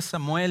contesta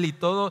Samuel y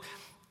todo.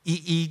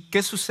 ¿Y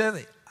qué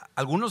sucede?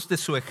 Algunos de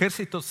su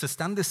ejército se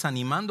están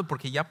desanimando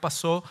porque ya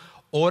pasó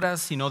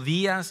horas, sino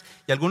días,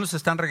 y algunos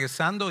están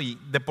regresando, y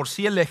de por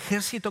sí el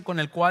ejército con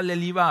el cual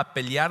él iba a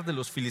pelear de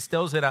los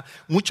filisteos era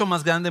mucho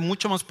más grande,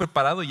 mucho más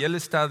preparado, y él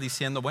está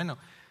diciendo, bueno,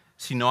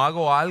 si no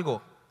hago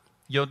algo,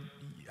 yo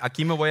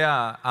aquí me voy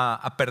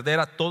a perder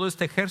a todo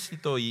este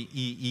ejército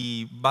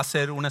y va a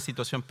ser una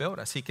situación peor.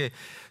 Así que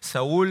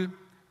Saúl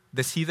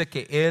decide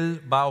que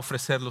él va a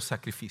ofrecer los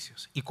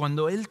sacrificios. Y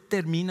cuando él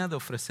termina de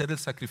ofrecer el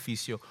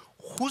sacrificio,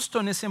 justo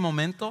en ese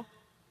momento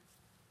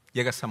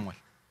llega Samuel.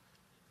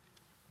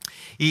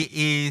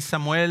 Y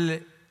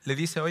Samuel le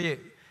dice,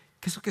 oye,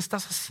 ¿qué es lo que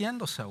estás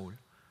haciendo, Saúl?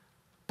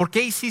 ¿Por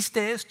qué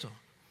hiciste esto?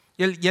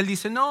 Y él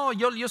dice, no,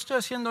 yo estoy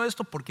haciendo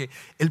esto porque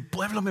el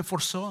pueblo me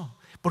forzó.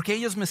 Porque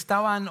ellos me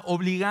estaban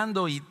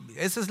obligando, y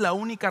esa es la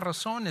única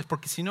razón, es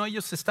porque si no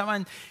ellos se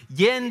estaban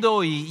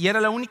yendo y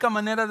era la única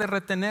manera de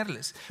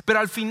retenerles. Pero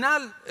al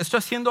final estoy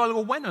haciendo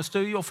algo bueno,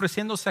 estoy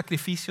ofreciendo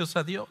sacrificios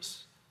a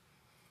Dios.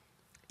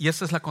 Y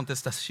esa es la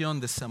contestación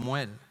de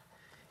Samuel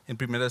en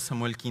 1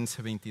 Samuel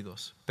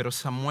 15:22. Pero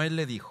Samuel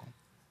le dijo,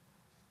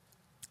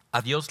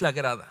 a Dios le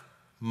agrada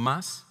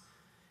más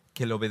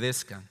que le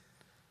obedezcan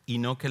y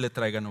no que le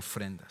traigan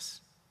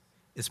ofrendas.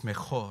 Es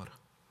mejor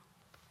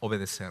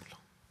obedecerlo.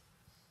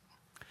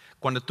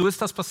 Cuando tú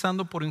estás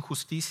pasando por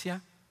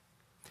injusticia,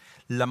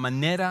 la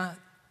manera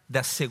de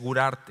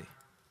asegurarte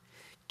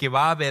que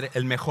va a haber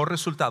el mejor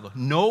resultado,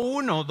 no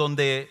uno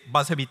donde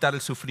vas a evitar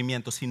el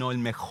sufrimiento, sino el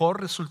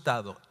mejor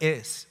resultado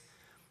es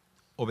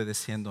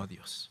obedeciendo a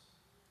Dios.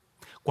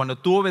 Cuando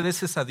tú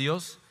obedeces a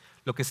Dios,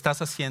 lo que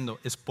estás haciendo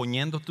es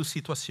poniendo tu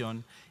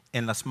situación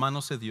en las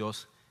manos de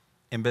Dios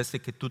en vez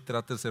de que tú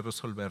trates de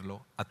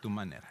resolverlo a tu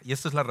manera. Y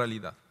esta es la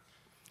realidad.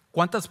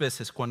 ¿Cuántas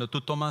veces cuando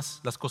tú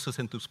tomas las cosas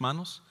en tus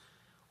manos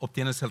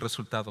obtienes el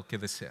resultado que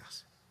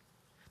deseas?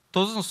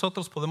 Todos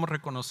nosotros podemos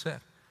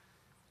reconocer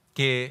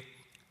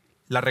que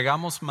la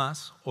regamos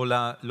más o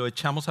lo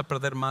echamos a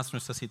perder más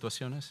nuestras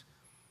situaciones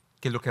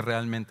que lo que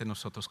realmente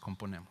nosotros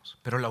componemos.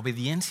 Pero la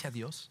obediencia a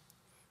Dios,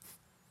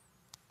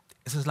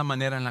 esa es la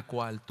manera en la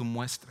cual tú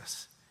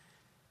muestras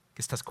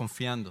que estás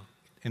confiando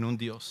en un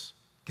Dios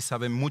que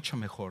sabe mucho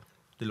mejor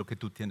de lo que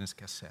tú tienes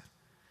que hacer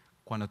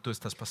cuando tú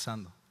estás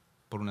pasando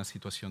por una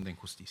situación de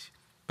injusticia.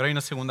 Pero hay una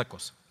segunda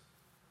cosa.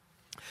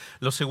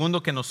 Lo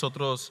segundo que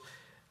nosotros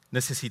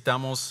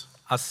necesitamos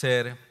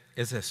hacer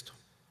es esto: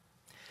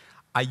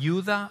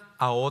 ayuda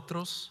a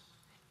otros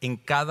en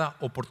cada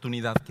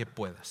oportunidad que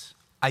puedas.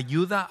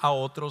 Ayuda a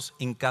otros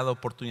en cada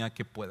oportunidad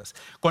que puedas.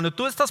 Cuando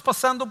tú estás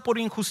pasando por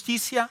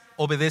injusticia,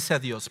 obedece a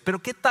Dios.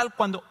 Pero ¿qué tal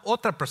cuando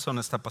otra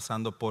persona está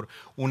pasando por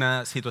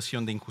una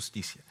situación de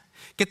injusticia?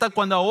 ¿Qué tal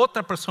cuando a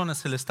otra persona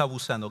se le está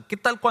abusando? ¿Qué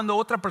tal cuando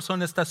otra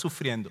persona está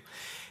sufriendo?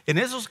 En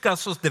esos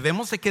casos,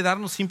 ¿debemos de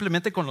quedarnos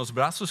simplemente con los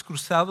brazos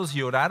cruzados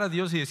y orar a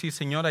Dios y decir,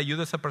 Señor,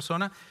 ayuda a esa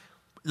persona?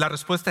 La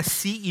respuesta es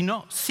sí y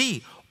no.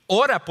 Sí,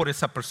 ora por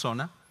esa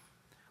persona,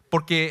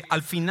 porque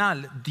al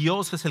final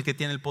Dios es el que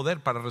tiene el poder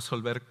para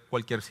resolver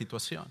cualquier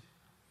situación.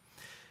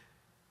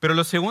 Pero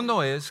lo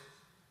segundo es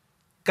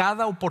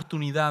cada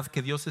oportunidad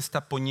que Dios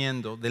está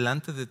poniendo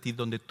delante de ti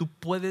donde tú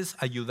puedes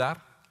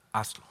ayudar,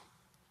 hazlo.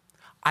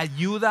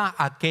 Ayuda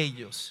a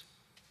aquellos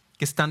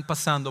que están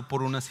pasando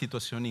por una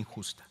situación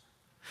injusta.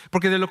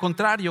 Porque de lo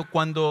contrario,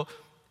 cuando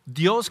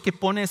Dios que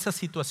pone esas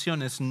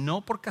situaciones,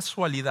 no por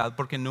casualidad,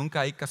 porque nunca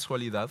hay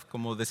casualidad,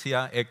 como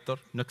decía Héctor,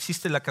 no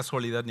existe la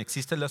casualidad ni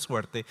existe la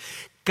suerte.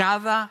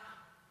 Cada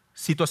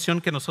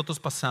situación que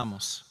nosotros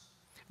pasamos,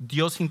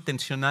 Dios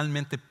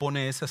intencionalmente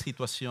pone esa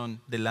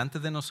situación delante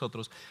de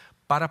nosotros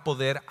para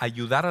poder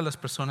ayudar a las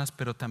personas,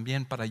 pero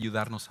también para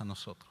ayudarnos a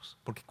nosotros.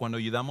 Porque cuando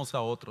ayudamos a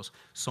otros,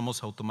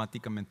 somos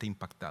automáticamente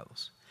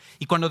impactados.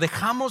 Y cuando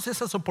dejamos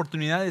esas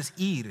oportunidades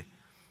ir,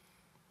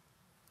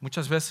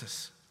 muchas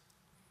veces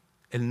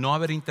el no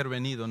haber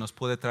intervenido nos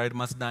puede traer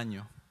más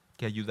daño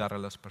que ayudar a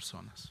las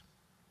personas.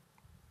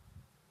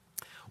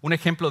 Un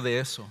ejemplo de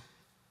eso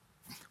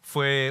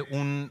fue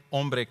un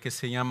hombre que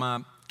se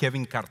llama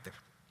Kevin Carter.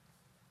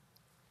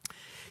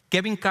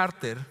 Kevin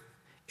Carter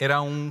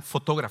era un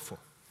fotógrafo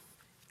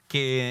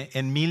que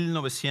en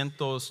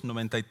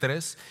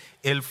 1993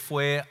 él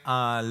fue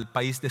al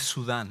país de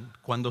Sudán,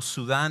 cuando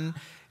Sudán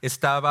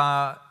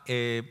estaba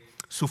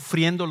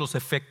sufriendo los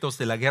efectos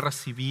de la guerra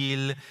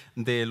civil,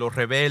 de los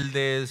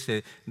rebeldes,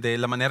 de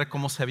la manera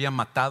como se había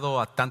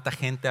matado a tanta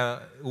gente,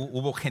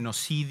 hubo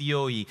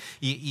genocidio y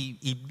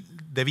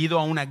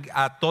debido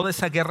a toda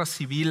esa guerra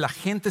civil la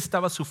gente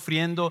estaba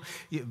sufriendo,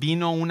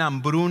 vino una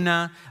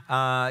hambruna,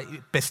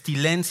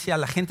 pestilencia,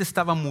 la gente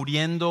estaba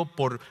muriendo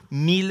por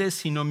miles,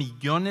 sino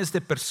millones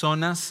de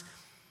personas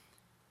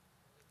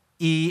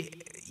y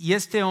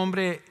este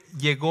hombre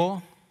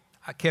llegó,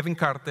 a Kevin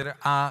Carter,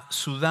 a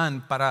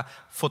Sudán para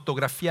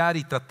fotografiar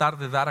y tratar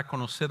de dar a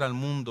conocer al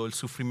mundo el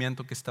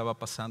sufrimiento que estaba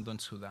pasando en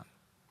Sudán.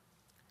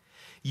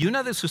 Y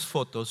una de sus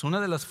fotos,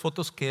 una de las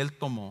fotos que él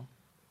tomó,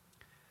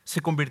 se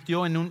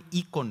convirtió en un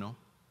ícono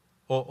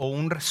o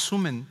un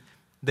resumen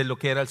de lo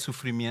que era el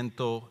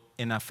sufrimiento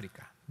en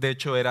África. De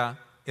hecho,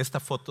 era esta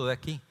foto de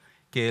aquí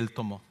que él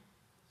tomó.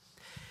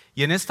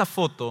 Y en esta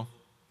foto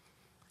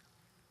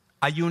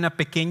hay una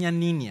pequeña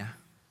niña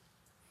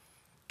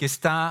que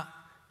está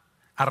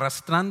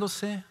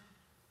arrastrándose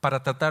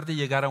para tratar de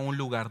llegar a un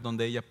lugar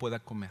donde ella pueda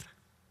comer.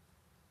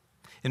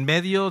 En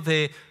medio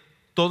de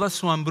toda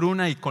su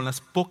hambruna y con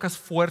las pocas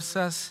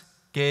fuerzas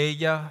que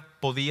ella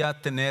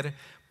podía tener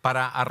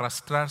para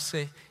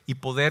arrastrarse y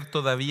poder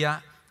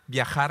todavía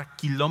viajar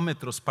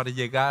kilómetros para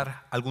llegar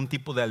a algún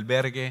tipo de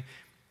albergue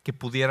que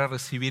pudiera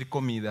recibir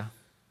comida.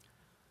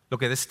 Lo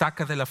que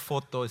destaca de la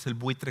foto es el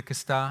buitre que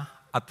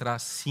está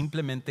atrás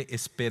simplemente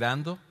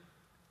esperando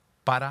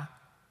para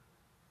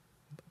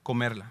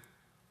comerla,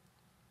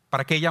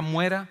 para que ella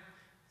muera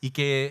y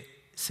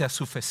que sea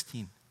su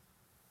festín.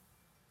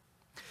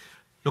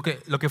 Lo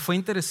que fue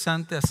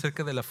interesante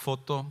acerca de la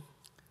foto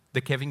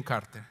de Kevin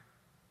Carter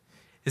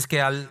es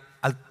que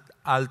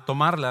al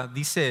tomarla,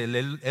 dice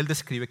él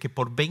describe que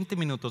por 20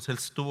 minutos él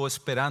estuvo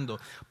esperando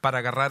para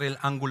agarrar el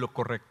ángulo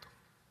correcto.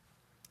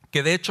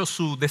 Que de hecho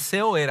su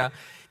deseo era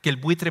que el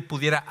buitre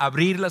pudiera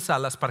abrir las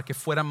alas para que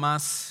fuera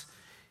más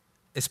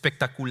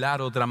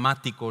espectacular o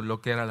dramático lo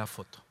que era la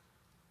foto.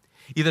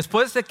 Y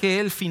después de que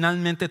él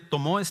finalmente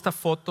tomó esta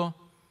foto,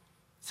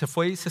 se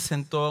fue y se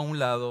sentó a un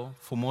lado,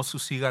 fumó su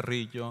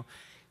cigarrillo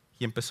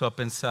y empezó a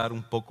pensar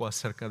un poco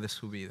acerca de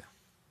su vida.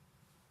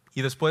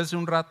 Y después de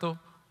un rato,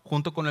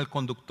 junto con el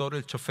conductor,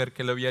 el chofer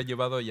que lo había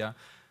llevado allá,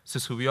 se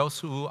subió a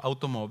su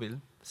automóvil,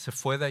 se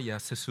fue de allá,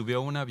 se subió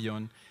a un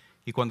avión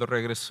y cuando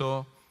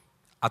regresó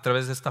a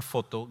través de esta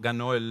foto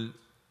ganó el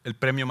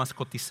premio más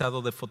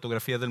cotizado de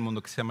fotografía del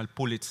mundo que se llama el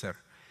Pulitzer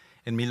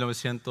en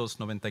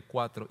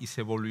 1994 y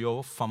se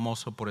volvió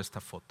famoso por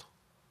esta foto.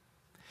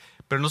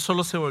 Pero no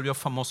solo se volvió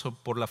famoso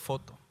por la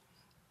foto,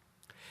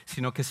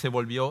 sino que se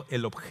volvió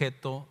el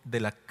objeto de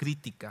la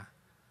crítica,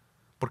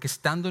 porque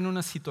estando en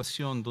una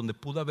situación donde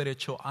pudo haber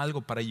hecho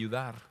algo para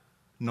ayudar,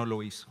 no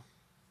lo hizo.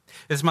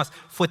 Es más,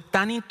 fue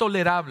tan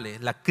intolerable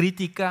la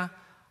crítica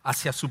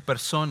hacia su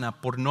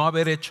persona por no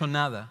haber hecho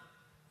nada,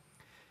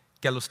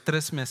 que a los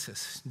 3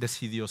 meses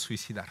decidió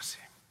suicidarse.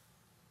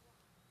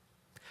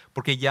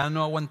 Porque ya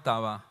no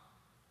aguantaba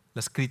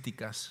las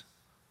críticas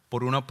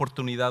por una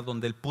oportunidad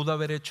donde él pudo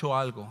haber hecho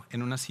algo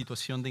en una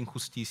situación de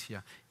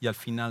injusticia y al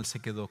final se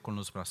quedó con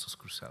los brazos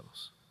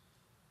cruzados.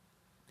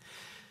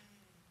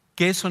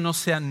 Que eso no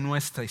sea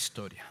nuestra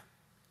historia,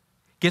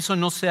 que eso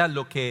no sea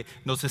lo que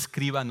nos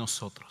escriba a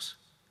nosotros.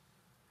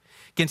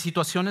 Que en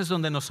situaciones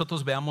donde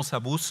nosotros veamos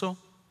abuso,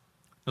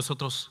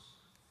 nosotros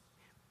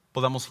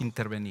podamos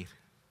intervenir.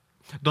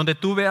 Donde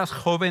tú veas,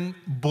 joven,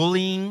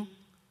 bullying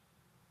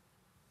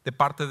de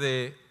parte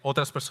de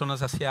otras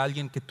personas hacia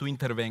alguien, que tú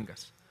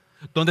intervengas.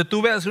 Donde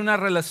tú veas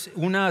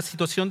una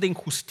situación de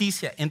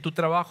injusticia en tu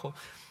trabajo,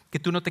 que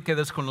tú no te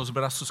quedes con los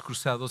brazos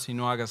cruzados y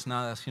no hagas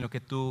nada, sino que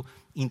tú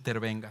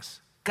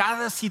intervengas.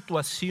 Cada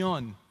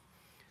situación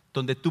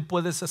donde tú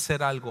puedes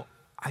hacer algo,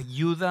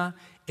 ayuda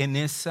en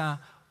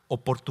esa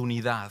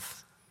oportunidad,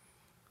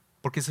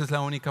 porque esa es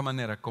la única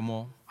manera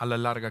como a la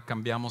larga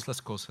cambiamos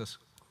las cosas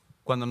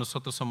cuando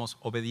nosotros somos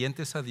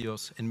obedientes a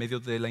Dios en medio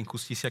de la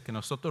injusticia que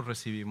nosotros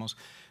recibimos,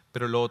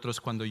 pero lo otro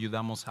es cuando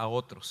ayudamos a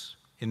otros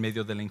en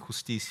medio de la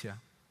injusticia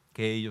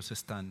que ellos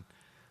están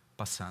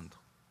pasando.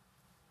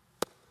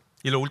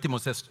 Y lo último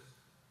es esto.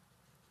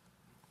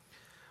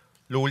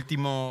 Lo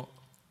último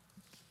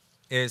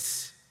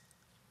es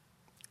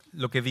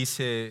lo que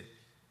dice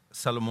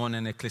Salomón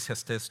en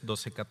Eclesiastés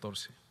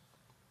 12:14.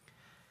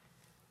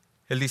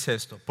 Él dice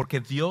esto: porque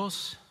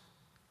Dios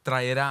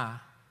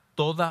traerá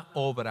toda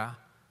obra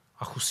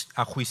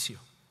a juicio,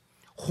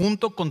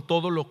 junto con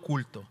todo lo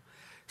oculto,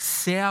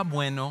 sea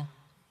bueno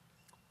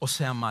o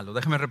sea malo.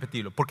 Déjame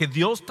repetirlo. Porque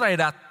Dios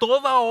traerá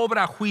toda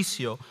obra a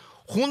juicio,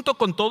 junto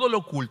con todo lo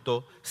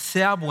oculto,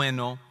 sea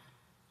bueno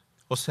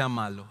o sea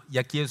malo. Y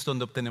aquí es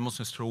donde obtenemos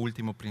nuestro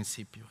último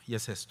principio, y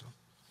es esto: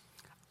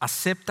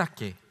 acepta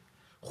que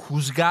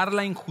juzgar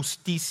la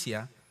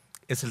injusticia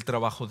es el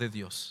trabajo de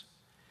Dios,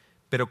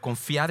 pero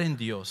confiar en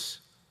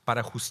Dios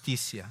para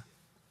justicia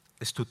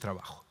es tu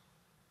trabajo.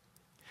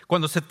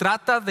 Cuando se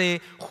trata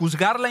de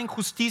juzgar la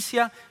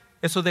injusticia,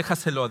 eso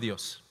déjaselo a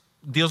Dios.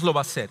 Dios lo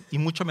va a hacer, y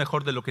mucho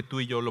mejor de lo que tú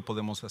y yo lo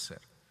podemos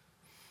hacer.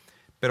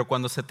 Pero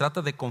cuando se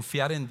trata de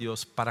confiar en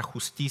Dios para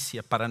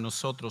justicia, para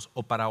nosotros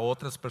o para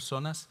otras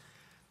personas,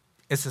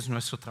 ese es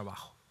nuestro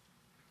trabajo.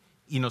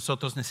 Y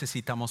nosotros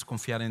necesitamos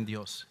confiar en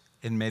Dios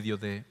en medio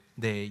de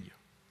ello.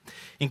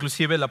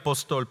 Inclusive el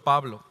apóstol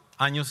Pablo,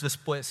 años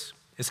después,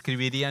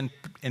 escribiría en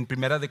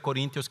 1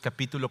 Corintios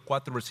capítulo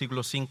 4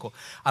 versículo 5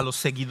 a los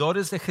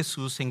seguidores de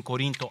Jesús en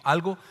Corinto,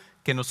 algo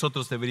que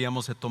nosotros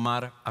deberíamos de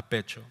tomar a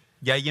pecho.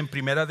 Y ahí en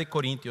 1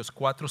 Corintios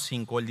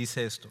 4:5 él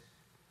dice esto: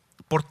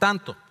 por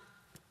tanto,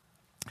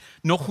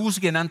 no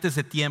juzguen antes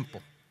de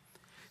tiempo,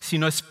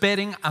 sino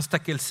esperen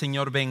hasta que el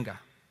Señor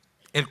venga,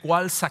 el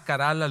cual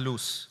sacará a la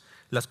luz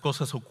las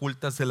cosas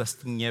ocultas de las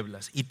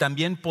tinieblas y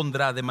también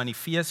pondrá de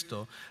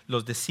manifiesto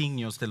los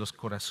designios de los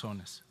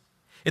corazones.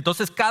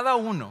 Entonces cada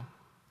uno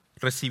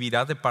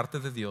recibirá de parte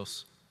de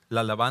Dios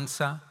la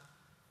alabanza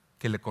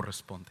que le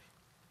corresponde.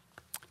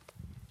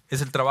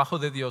 Es el trabajo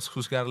de Dios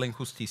juzgar la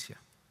injusticia.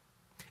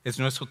 Es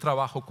nuestro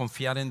trabajo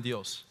confiar en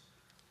Dios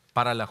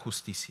para la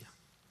justicia.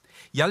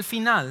 Y al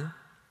final,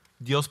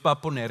 Dios va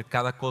a poner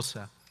cada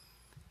cosa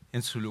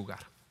en su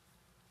lugar.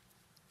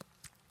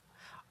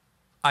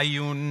 Hay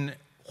un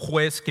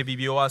juez que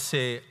vivió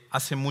hace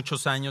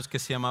muchos años que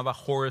se llamaba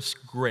Horace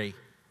Gray.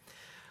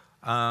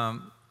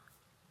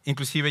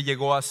 Inclusive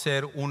llegó a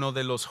ser uno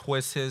de los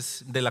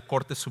jueces de la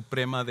Corte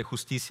Suprema de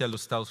Justicia de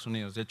los Estados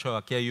Unidos. De hecho,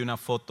 aquí hay una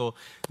foto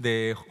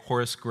de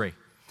Horace Gray.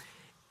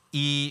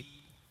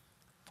 Y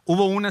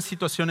hubo una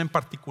situación en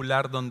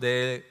particular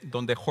donde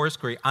Horace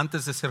Gray,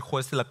 antes de ser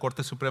juez de la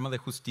Corte Suprema de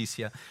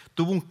Justicia,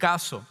 tuvo un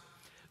caso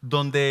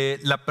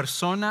donde la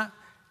persona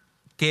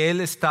que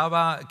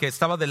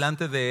estaba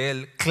delante de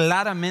él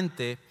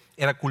claramente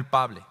era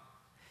culpable.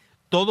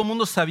 Todo el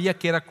mundo sabía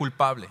que era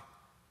culpable,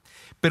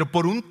 pero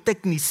por un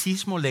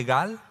tecnicismo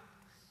legal,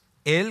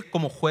 él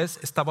como juez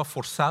estaba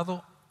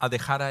forzado a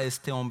dejar a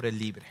este hombre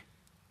libre.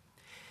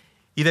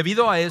 Y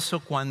debido a eso,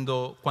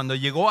 cuando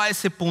llegó a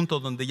ese punto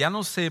donde ya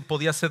no se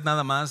podía hacer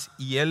nada más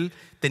y él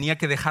tenía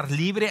que dejar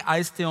libre a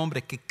este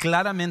hombre que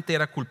claramente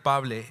era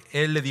culpable,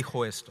 él le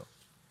dijo esto: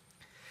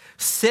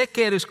 sé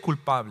que eres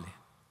culpable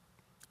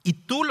y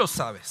tú lo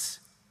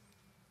sabes,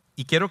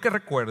 y quiero que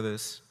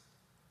recuerdes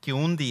que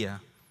un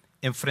día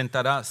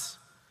enfrentarás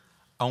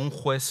a un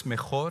juez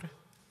mejor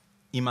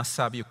y más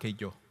sabio que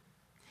yo,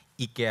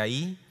 y que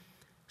ahí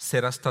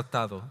serás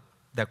tratado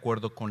de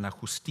acuerdo con la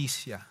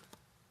justicia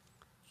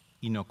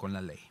y no con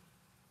la ley.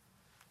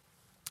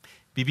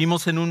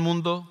 Vivimos en un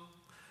mundo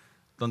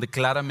donde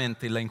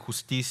claramente la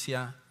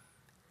injusticia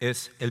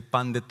es el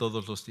pan de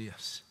todos los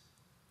días.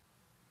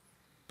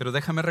 Pero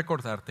déjame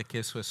recordarte que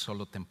eso es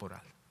solo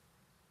temporal.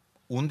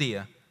 Un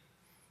día,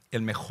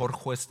 el mejor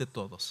juez de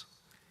todos,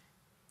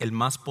 el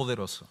más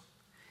poderoso,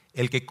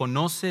 el que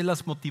conoce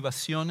las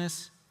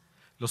motivaciones,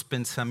 los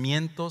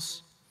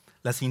pensamientos,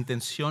 las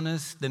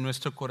intenciones de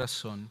nuestro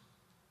corazón,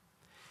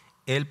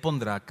 Él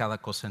pondrá cada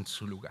cosa en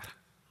su lugar.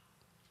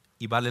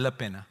 Y vale la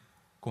pena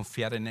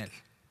confiar en Él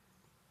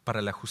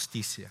para la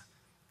justicia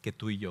que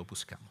tú y yo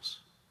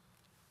buscamos.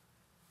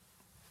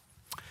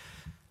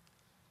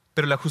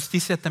 Pero la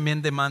justicia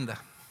también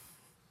demanda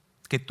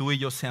que tú y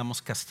yo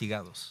seamos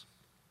castigados,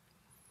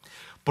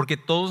 porque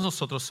todos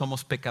nosotros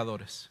somos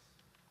pecadores.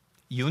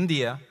 Y un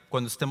día,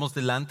 cuando estemos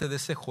delante de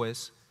ese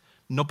juez,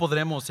 no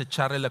podremos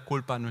echarle la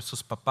culpa a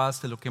nuestros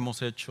papás de lo que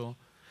hemos hecho,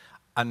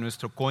 a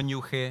nuestro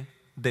cónyuge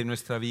de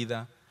nuestra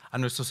vida, a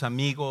nuestros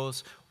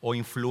amigos o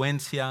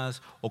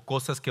influencias o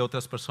cosas que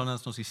otras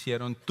personas nos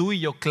hicieron. Tú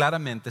y yo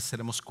claramente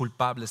seremos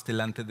culpables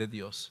delante de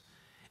Dios.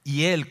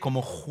 Y Él,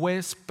 como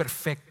juez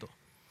perfecto,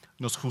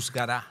 nos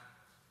juzgará.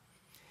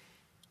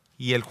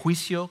 Y el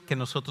juicio que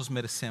nosotros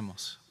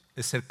merecemos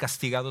es ser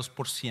castigados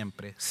por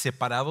siempre,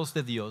 separados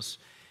de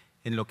Dios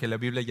en lo que la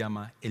Biblia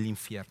llama el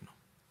infierno.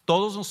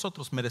 Todos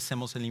nosotros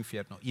merecemos el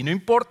infierno. Y no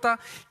importa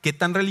qué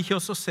tan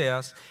religioso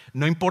seas,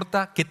 no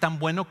importa qué tan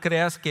bueno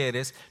creas que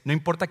eres, no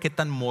importa qué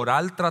tan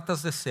moral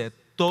tratas de ser,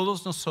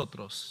 todos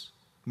nosotros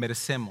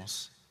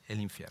merecemos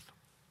el infierno.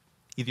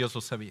 Y Dios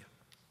lo sabía.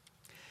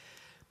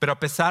 Pero a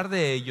pesar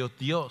de ello,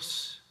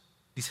 Dios,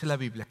 dice la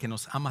Biblia, que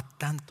nos ama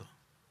tanto,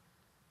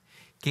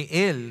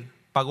 que Él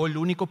pagó el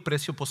único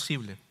precio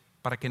posible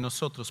para que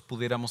nosotros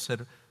pudiéramos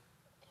ser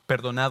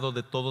perdonados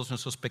de todos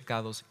nuestros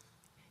pecados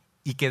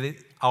y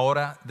que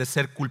ahora de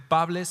ser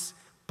culpables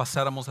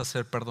pasáramos a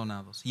ser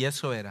perdonados. Y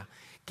eso era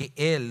que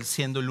Él,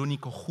 siendo el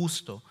único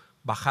justo,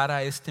 bajara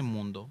a este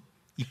mundo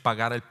y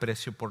pagara el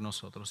precio por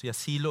nosotros. Y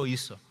así lo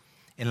hizo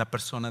en la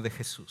persona de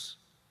Jesús.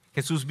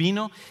 Jesús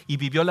vino y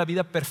vivió la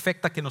vida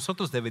perfecta que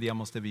nosotros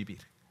deberíamos de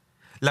vivir.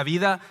 La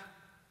vida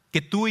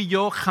que tú y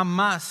yo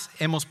jamás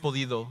hemos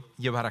podido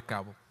llevar a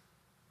cabo.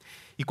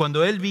 Y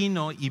cuando Él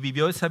vino y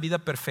vivió esa vida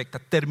perfecta,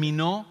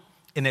 terminó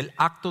en el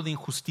acto de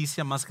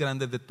injusticia más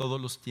grande de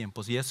todos los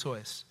tiempos. Y eso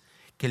es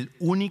que el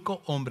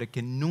único hombre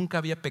que nunca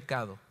había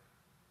pecado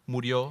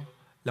murió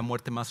la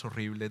muerte más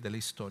horrible de la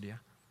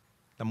historia,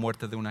 la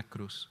muerte de una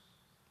cruz.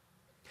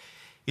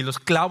 Y los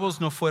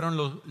clavos no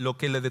fueron lo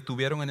que le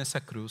detuvieron en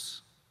esa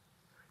cruz,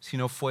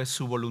 sino fue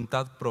su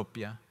voluntad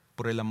propia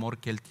por el amor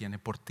que Él tiene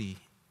por ti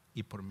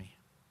y por mí.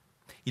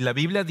 Y la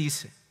Biblia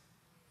dice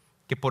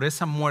que por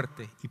esa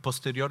muerte y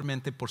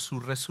posteriormente por su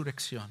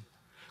resurrección,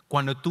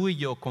 cuando tú y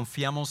yo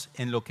confiamos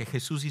en lo que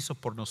Jesús hizo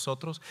por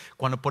nosotros,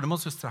 cuando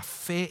ponemos nuestra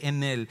fe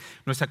en Él,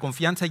 nuestra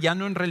confianza ya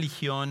no en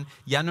religión,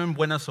 ya no en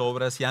buenas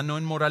obras, ya no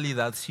en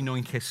moralidad, sino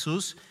en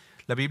Jesús,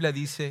 la Biblia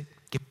dice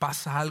que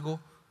pasa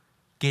algo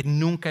que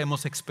nunca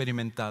hemos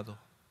experimentado.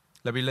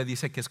 La Biblia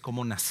dice que es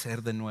como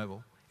nacer de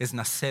nuevo, es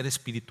nacer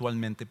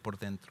espiritualmente por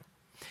dentro.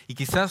 Y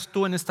quizás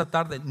tú en esta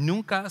tarde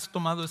nunca has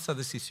tomado esa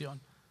decisión.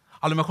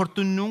 A lo mejor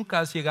tú nunca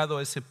has llegado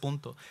a ese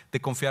punto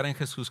de confiar en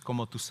Jesús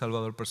como tu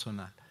Salvador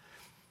personal.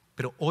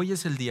 Pero hoy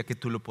es el día que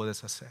tú lo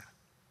puedes hacer.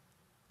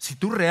 Si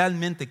tú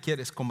realmente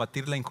quieres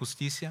combatir la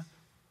injusticia,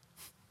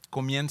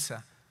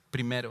 comienza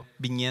primero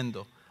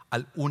viniendo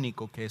al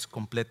único que es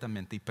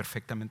completamente y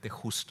perfectamente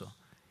justo,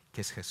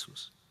 que es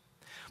Jesús.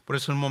 Por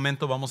eso en un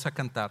momento vamos a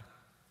cantar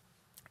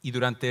y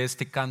durante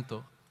este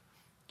canto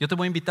yo te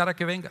voy a invitar a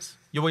que vengas.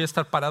 Yo voy a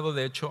estar parado,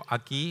 de hecho,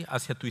 aquí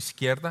hacia tu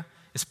izquierda,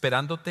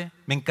 esperándote.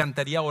 Me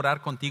encantaría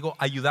orar contigo,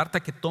 ayudarte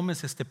a que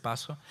tomes este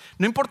paso.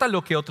 No importa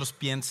lo que otros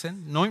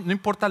piensen, no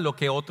importa lo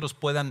que otros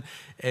puedan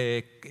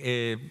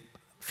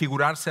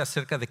figurarse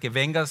acerca de que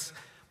vengas,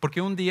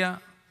 porque un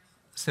día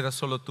serás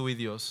solo tú y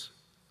Dios,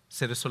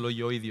 seré solo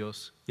yo y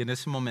Dios. Y en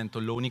ese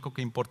momento lo único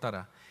que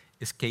importará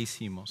es qué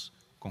hicimos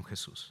con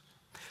Jesús.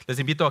 Les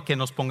invito a que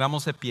nos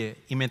pongamos de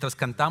pie y mientras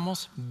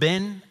cantamos,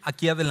 ven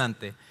aquí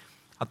adelante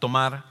a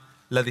tomar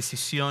la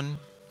decisión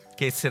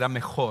que será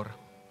mejor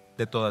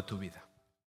de toda tu vida.